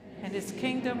 and his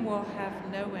kingdom will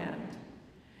have no end.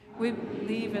 We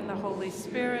believe in the Holy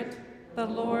Spirit, the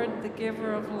Lord, the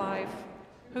giver of life,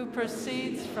 who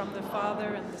proceeds from the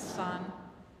Father and the Son.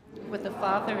 With the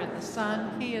Father and the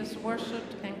Son, he is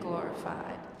worshiped and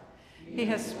glorified. He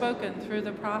has spoken through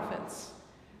the prophets.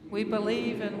 We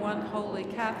believe in one holy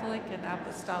Catholic and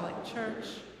Apostolic Church.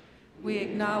 We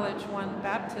acknowledge one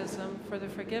baptism for the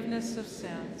forgiveness of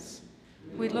sins.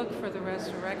 We look for the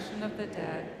resurrection of the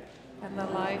dead and the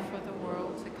life of the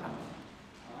world to come.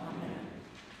 Amen.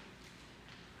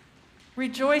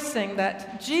 Rejoicing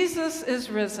that Jesus is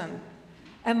risen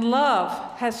and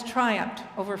love has triumphed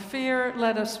over fear,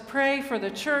 let us pray for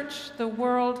the church, the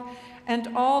world, and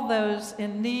all those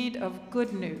in need of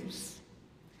good news.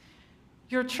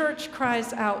 Your church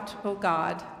cries out, O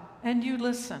God, and you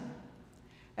listen.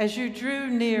 As you drew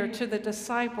near to the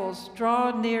disciples,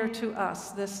 draw near to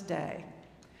us this day.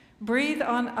 Breathe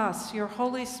on us your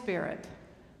Holy Spirit,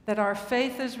 that our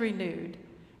faith is renewed,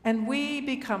 and we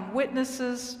become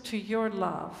witnesses to your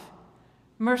love.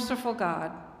 Merciful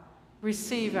God,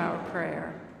 receive our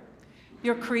prayer.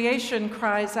 Your creation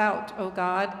cries out, O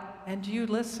God, and you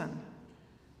listen.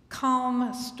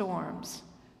 Calm storms,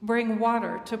 bring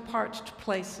water to parched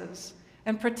places,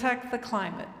 and protect the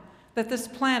climate, that this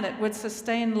planet would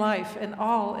sustain life in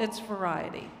all its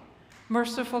variety.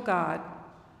 Merciful God,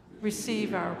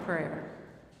 receive our prayer.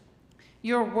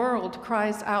 Your world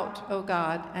cries out, O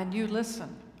God, and you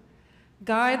listen.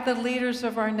 Guide the leaders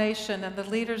of our nation and the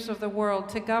leaders of the world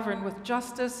to govern with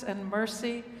justice and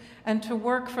mercy, and to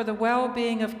work for the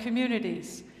well-being of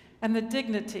communities and the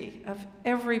dignity of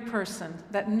every person,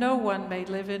 that no one may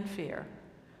live in fear.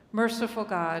 Merciful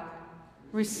God,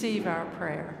 receive our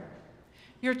prayer.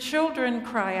 Your children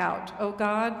cry out, O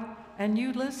God, and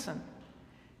you listen.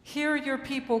 Hear your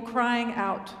people crying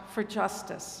out for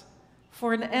justice,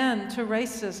 for an end to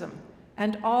racism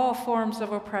and all forms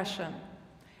of oppression,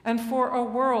 and for a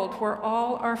world where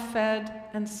all are fed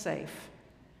and safe.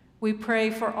 We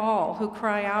pray for all who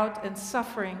cry out in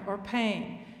suffering or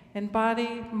pain, in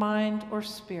body, mind, or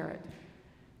spirit.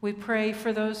 We pray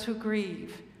for those who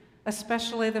grieve,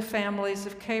 especially the families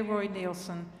of K. Roy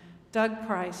Nielsen, Doug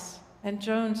Price, and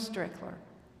Joan Strickler.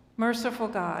 Merciful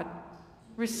God,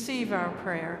 receive our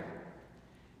prayer.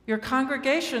 Your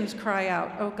congregations cry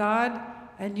out, O God,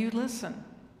 and you listen.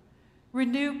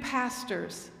 Renew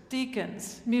pastors,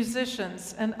 deacons,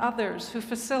 musicians, and others who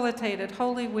facilitated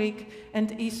Holy Week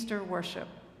and Easter worship.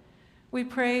 We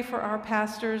pray for our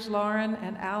pastors, Lauren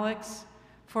and Alex,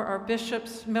 for our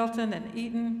bishops, Milton and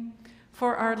Eaton,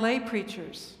 for our lay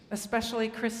preachers, especially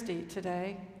Christy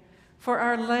today, for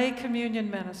our lay communion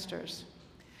ministers,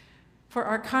 for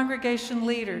our congregation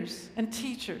leaders and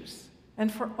teachers, and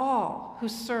for all who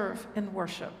serve in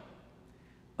worship.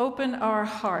 Open our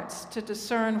hearts to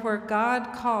discern where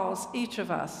God calls each of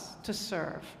us to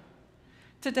serve.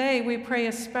 Today, we pray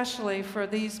especially for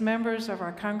these members of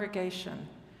our congregation,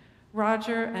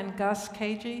 Roger and Gus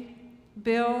Cagey,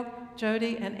 Bill,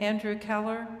 Jody, and Andrew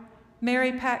Keller,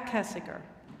 Mary Pat Kessiger,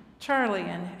 Charlie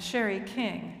and Sherry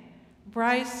King,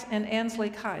 Bryce and Ansley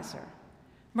Kaiser.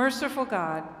 Merciful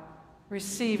God,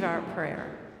 receive our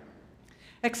prayer.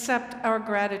 Accept our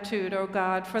gratitude, O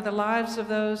God, for the lives of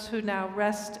those who now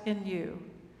rest in you,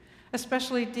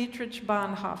 especially Dietrich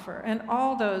Bonhoeffer and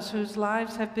all those whose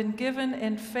lives have been given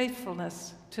in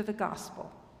faithfulness to the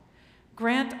gospel.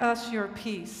 Grant us your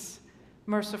peace,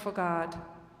 merciful God.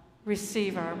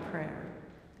 Receive our prayer.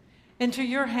 Into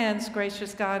your hands,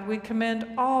 gracious God, we commend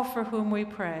all for whom we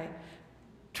pray,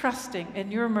 trusting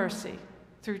in your mercy,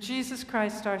 through Jesus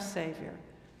Christ our Savior.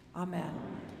 Amen.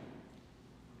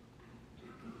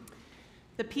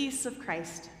 The peace of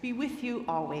Christ be with you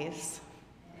always.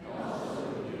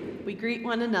 We greet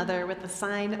one another with the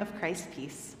sign of Christ's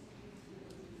peace.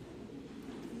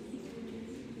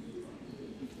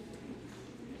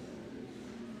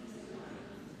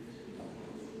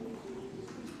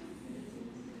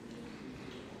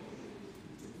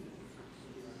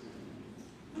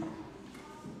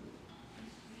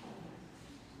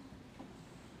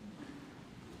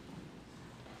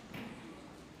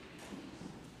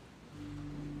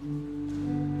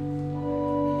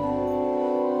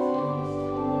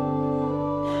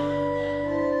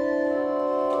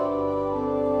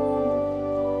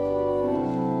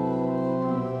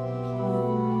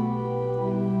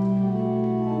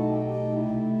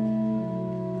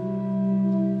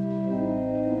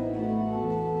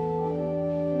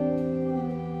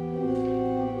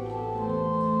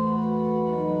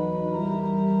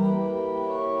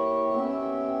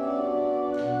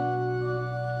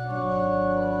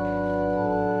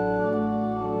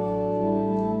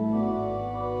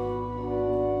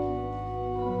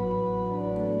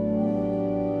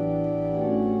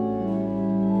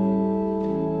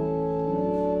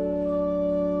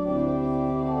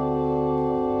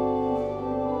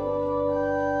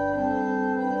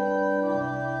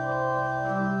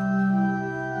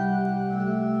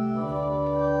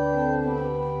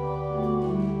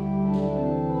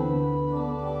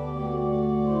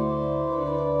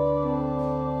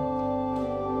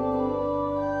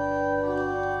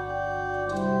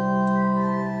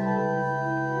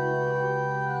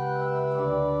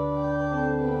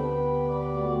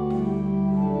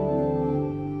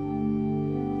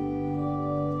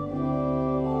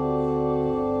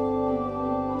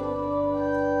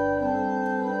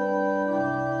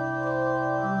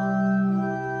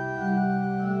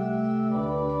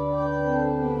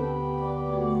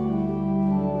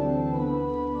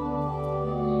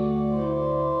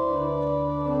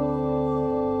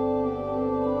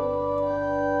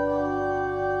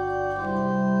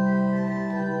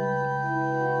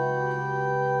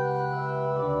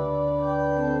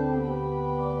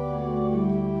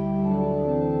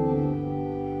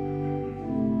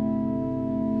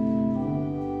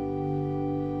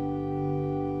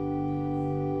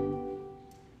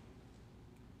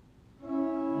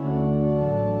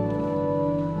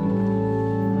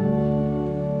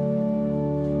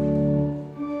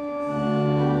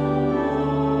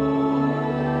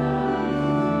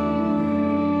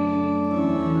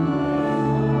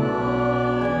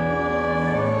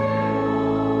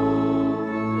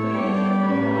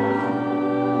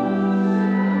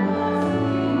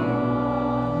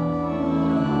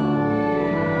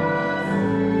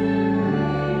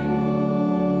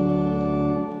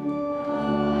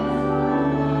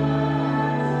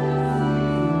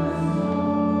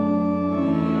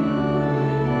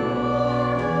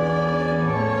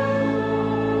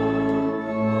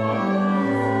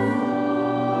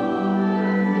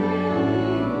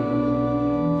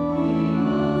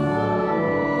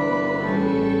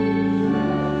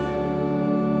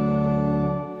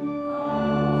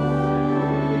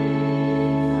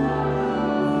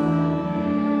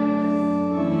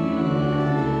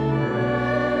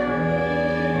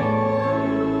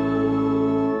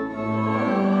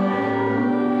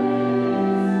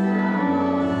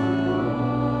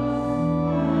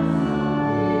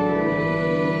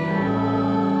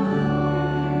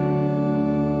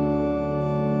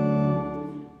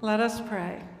 Let us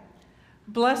pray.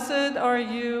 Blessed are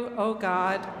you, O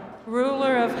God,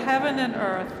 ruler of heaven and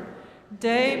earth.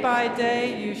 Day by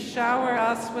day you shower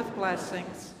us with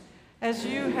blessings. As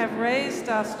you have raised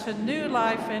us to new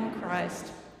life in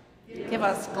Christ, give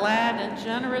us glad and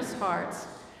generous hearts,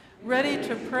 ready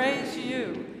to praise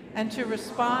you and to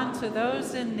respond to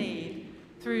those in need,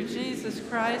 through Jesus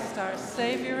Christ, our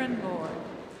Savior and Lord.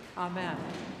 Amen.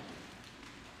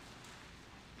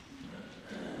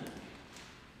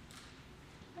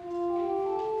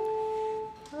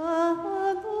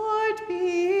 The Lord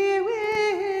be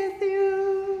with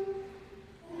you.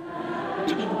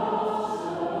 And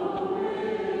also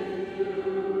with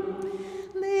you.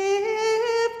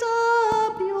 Lift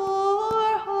up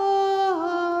your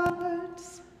hearts.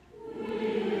 We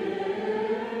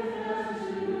lift them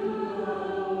to the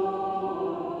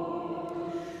Lord.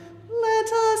 Let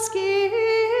us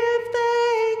give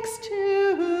thanks to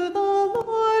the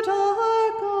Lord our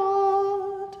God.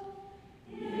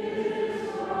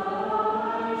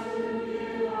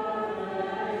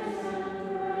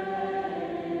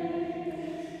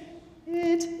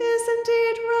 It is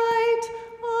indeed right,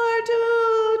 our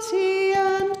duty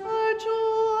and our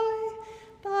joy,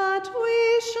 that we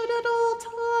should at all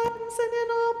times and in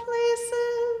all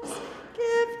places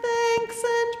give thanks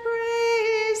and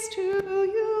praise to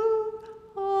you,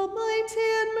 Almighty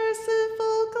and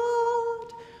merciful God,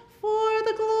 for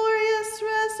the glorious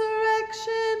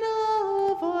resurrection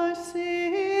of our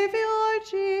Savior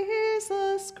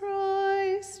Jesus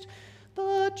Christ,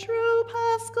 the true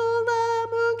Paschal Lamb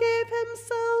who gave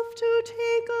himself to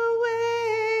take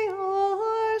away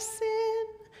our sin,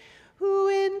 who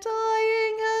in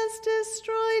dying has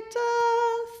destroyed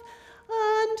death,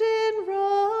 and in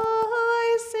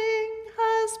rising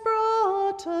has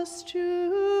brought us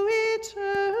to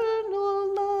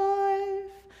eternal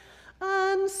life.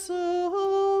 And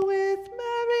so with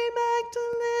Mary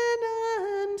Magdalene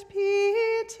and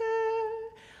Peter,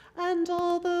 and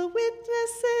all the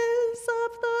witnesses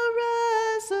of the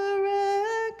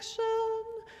resurrection,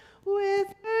 with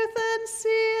earth and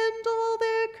sea and all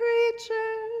their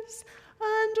creatures,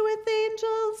 and with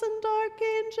angels and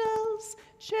archangels,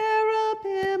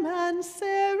 cherubim and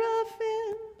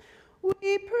seraphim,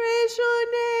 we praise your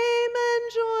name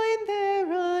and join their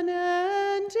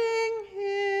unending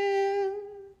hymn.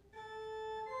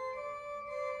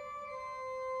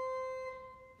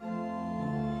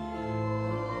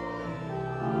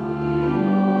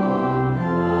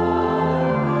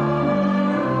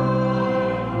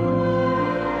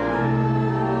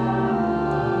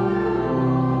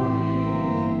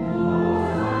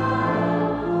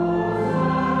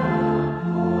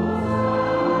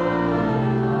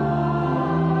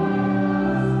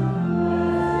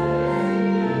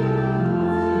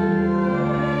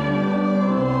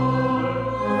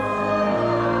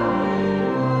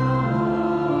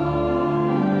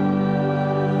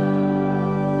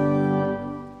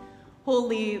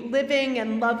 Holy, living,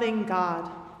 and loving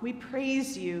God, we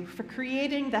praise you for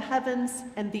creating the heavens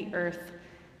and the earth.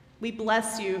 We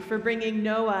bless you for bringing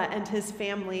Noah and his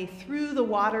family through the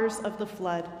waters of the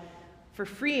flood, for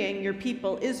freeing your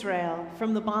people Israel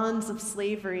from the bonds of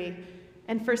slavery,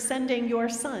 and for sending your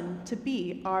Son to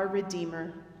be our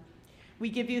Redeemer. We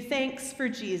give you thanks for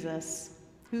Jesus,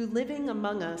 who living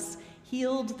among us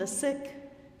healed the sick,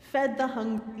 fed the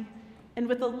hungry, and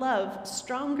with a love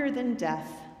stronger than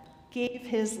death, gave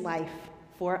his life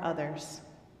for others.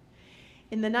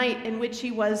 In the night in which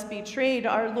he was betrayed,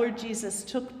 our Lord Jesus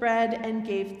took bread and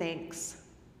gave thanks,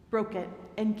 broke it,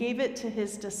 and gave it to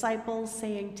his disciples,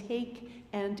 saying, "Take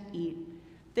and eat.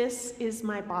 This is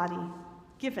my body,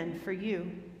 given for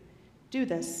you. Do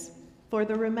this for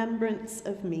the remembrance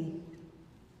of me."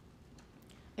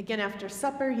 Again, after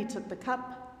supper, he took the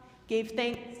cup, gave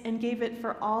thanks, and gave it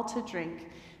for all to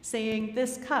drink, saying,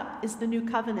 "This cup is the new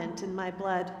covenant in my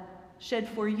blood, shed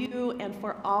for you and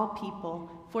for all people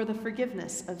for the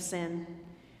forgiveness of sin.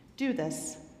 Do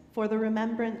this for the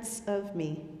remembrance of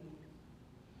me."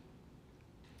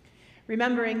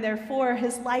 Remembering, therefore,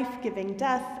 his life-giving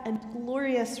death and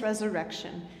glorious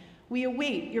resurrection, we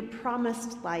await your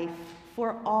promised life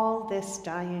for all this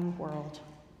dying world.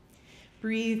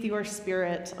 Breathe your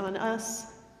Spirit on us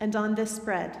and on this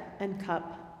bread and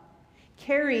cup.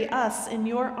 Carry us in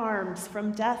your arms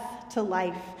from death to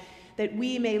life, that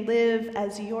we may live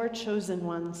as your chosen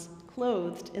ones,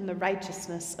 clothed in the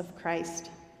righteousness of Christ.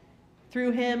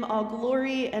 Through him, all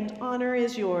glory and honor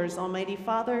is yours, Almighty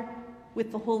Father,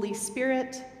 with the Holy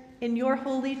Spirit, in your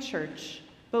holy church,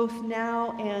 both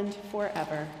now and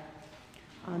forever.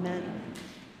 Amen.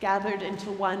 Gathered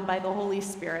into one by the Holy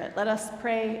Spirit, let us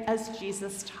pray as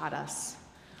Jesus taught us.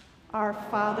 Our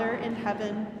Father in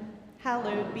heaven,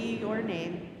 hallowed be your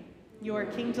name. Your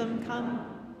kingdom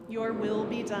come, your will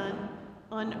be done,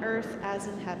 on earth as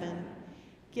in heaven.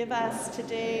 Give us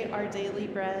today our daily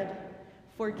bread.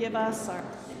 Forgive us our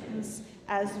sins,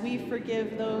 as we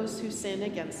forgive those who sin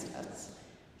against us.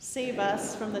 Save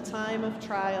us from the time of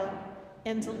trial,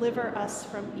 and deliver us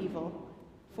from evil.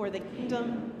 For the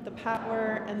kingdom, the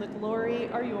power, and the glory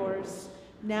are yours,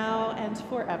 now and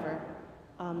forever.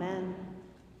 Amen.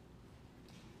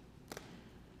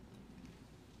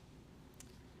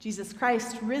 Jesus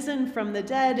Christ, risen from the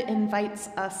dead, invites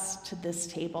us to this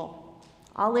table.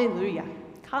 Alleluia.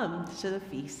 Come to the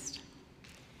feast.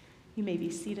 You may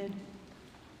be seated.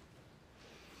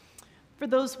 For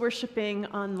those worshiping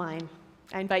online,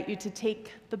 I invite you to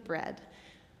take the bread.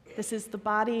 This is the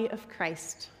body of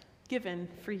Christ given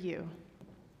for you.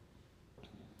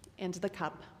 And the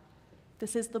cup.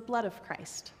 This is the blood of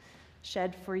Christ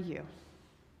shed for you.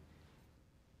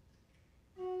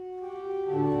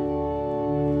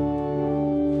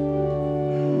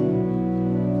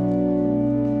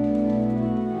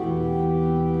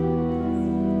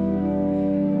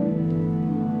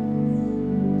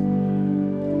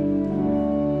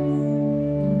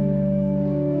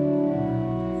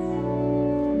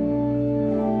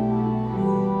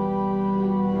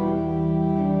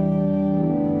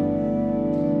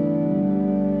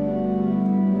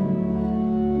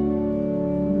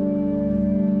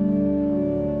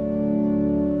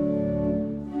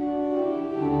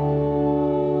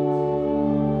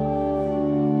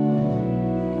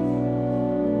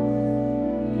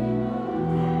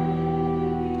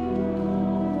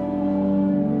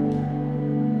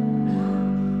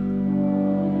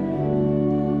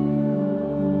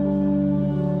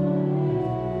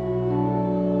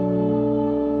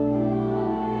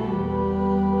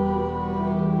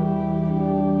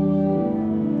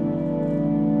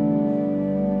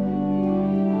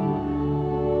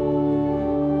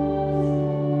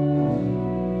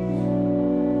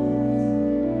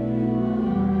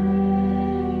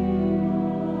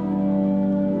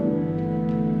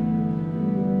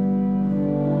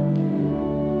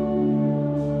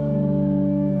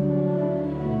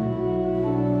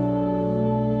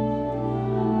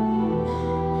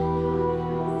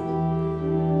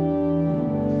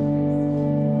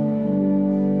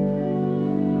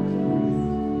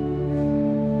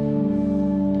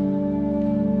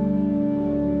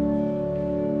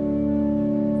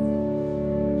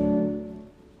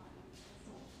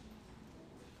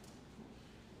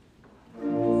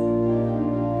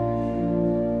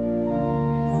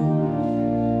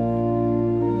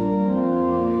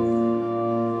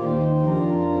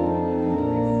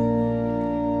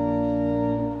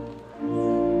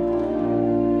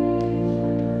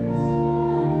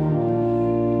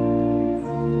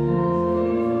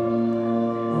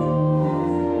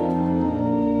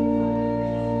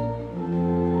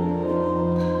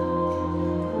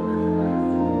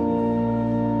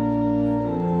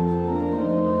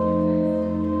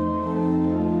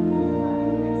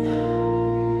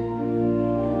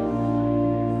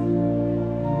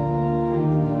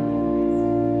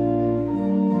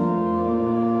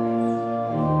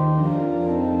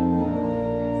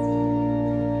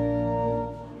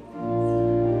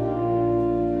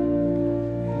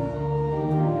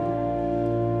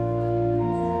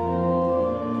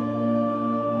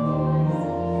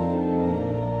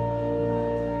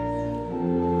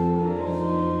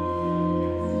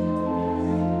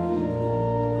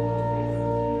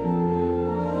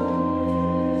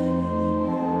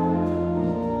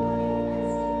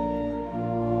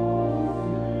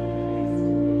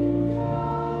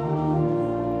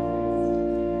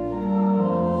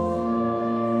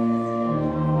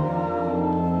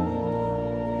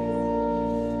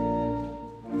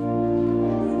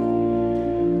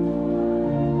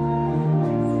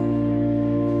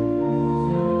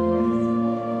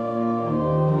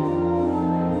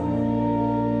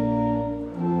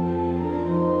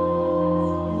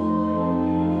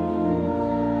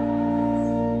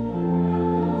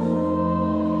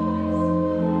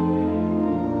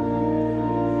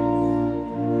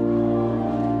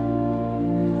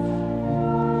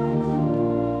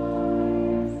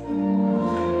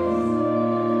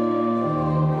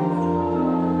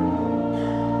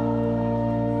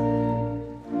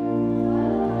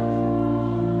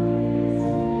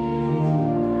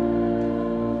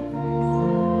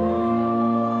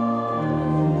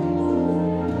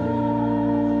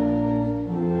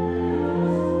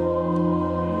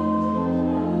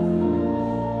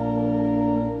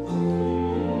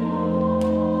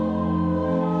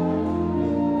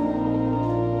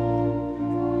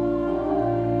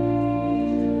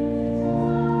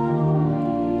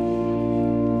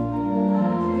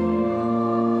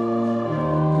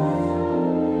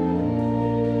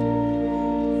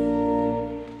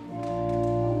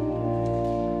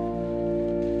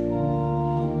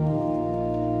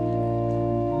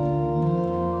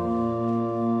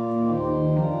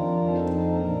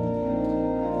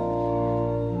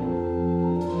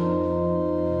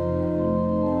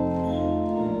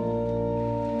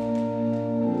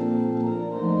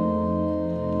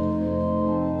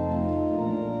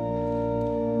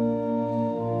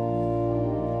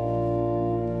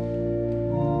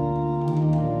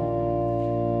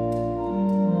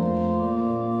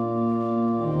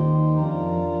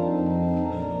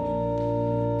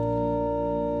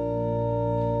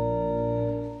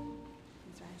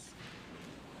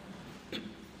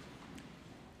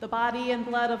 body and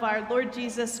blood of our Lord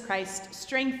Jesus Christ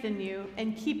strengthen you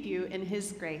and keep you in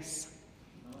his grace.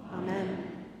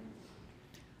 Amen.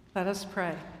 Let us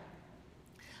pray.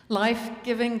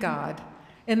 Life-giving God,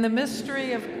 in the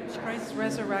mystery of Christ's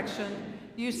resurrection,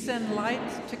 you send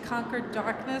light to conquer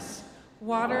darkness,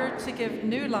 water to give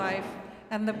new life,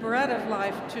 and the bread of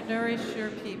life to nourish your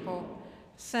people.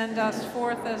 Send us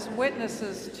forth as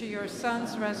witnesses to your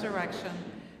Son's resurrection,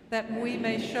 that we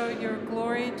may show your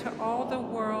glory to all the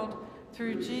world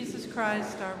through Jesus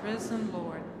Christ, our risen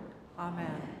Lord.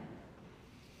 Amen.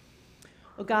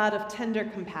 O God of tender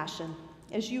compassion,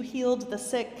 as you healed the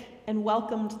sick and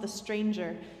welcomed the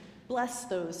stranger, bless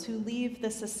those who leave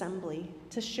this assembly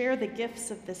to share the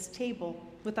gifts of this table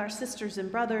with our sisters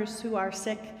and brothers who are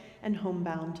sick and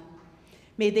homebound.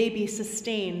 May they be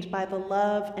sustained by the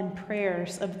love and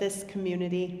prayers of this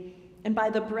community and by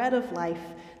the bread of life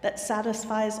that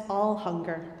satisfies all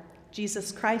hunger,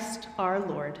 Jesus Christ our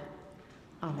Lord.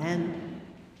 Amen.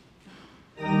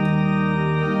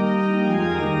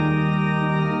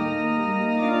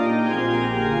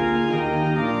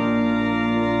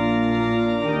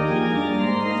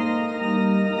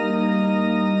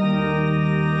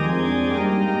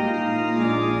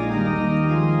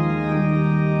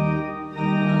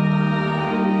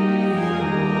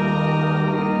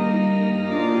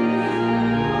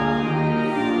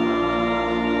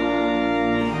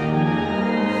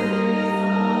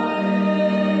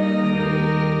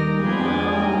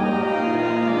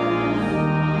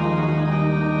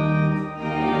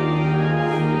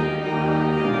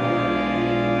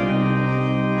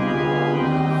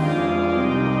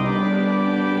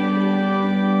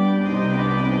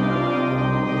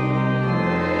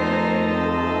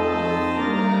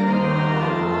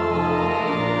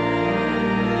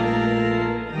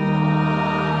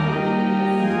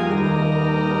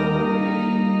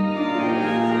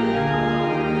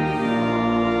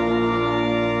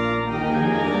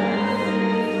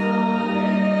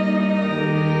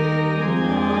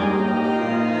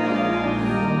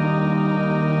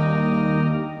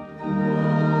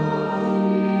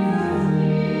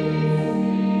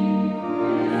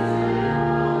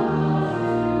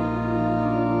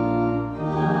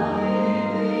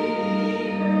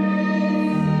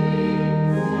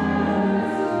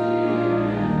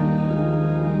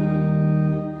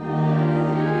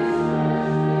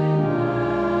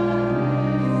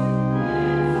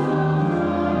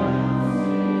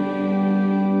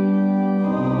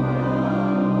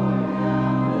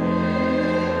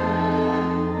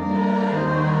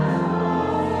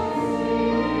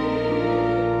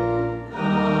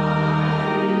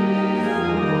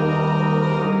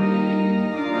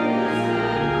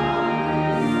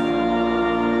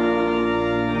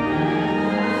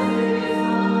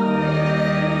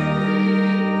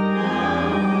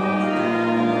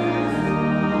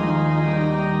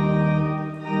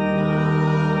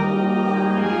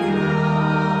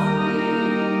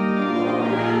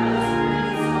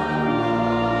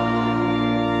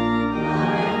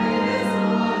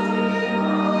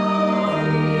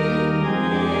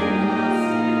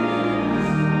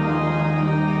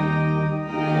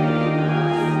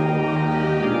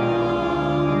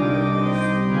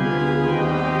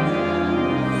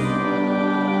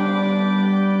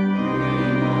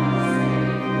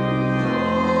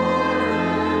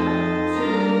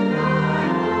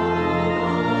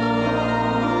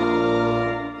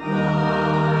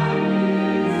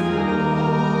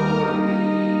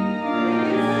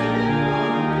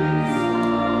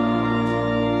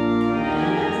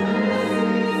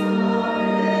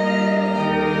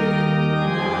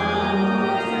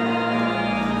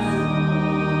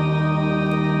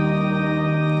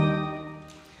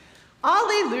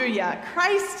 Alleluia,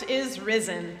 Christ is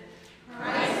risen.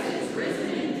 Christ is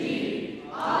risen indeed.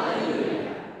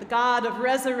 Alleluia. The God of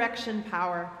resurrection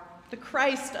power, the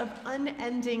Christ of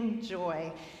unending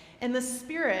joy, and the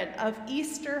Spirit of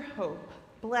Easter hope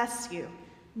bless you,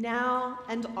 now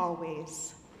and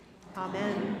always.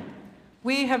 Amen.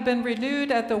 We have been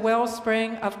renewed at the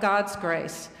wellspring of God's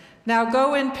grace. Now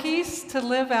go in peace to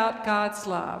live out God's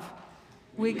love.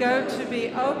 We go to be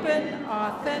open,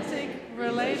 authentic,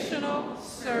 relational,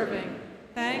 serving.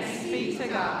 Thanks be to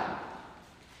God.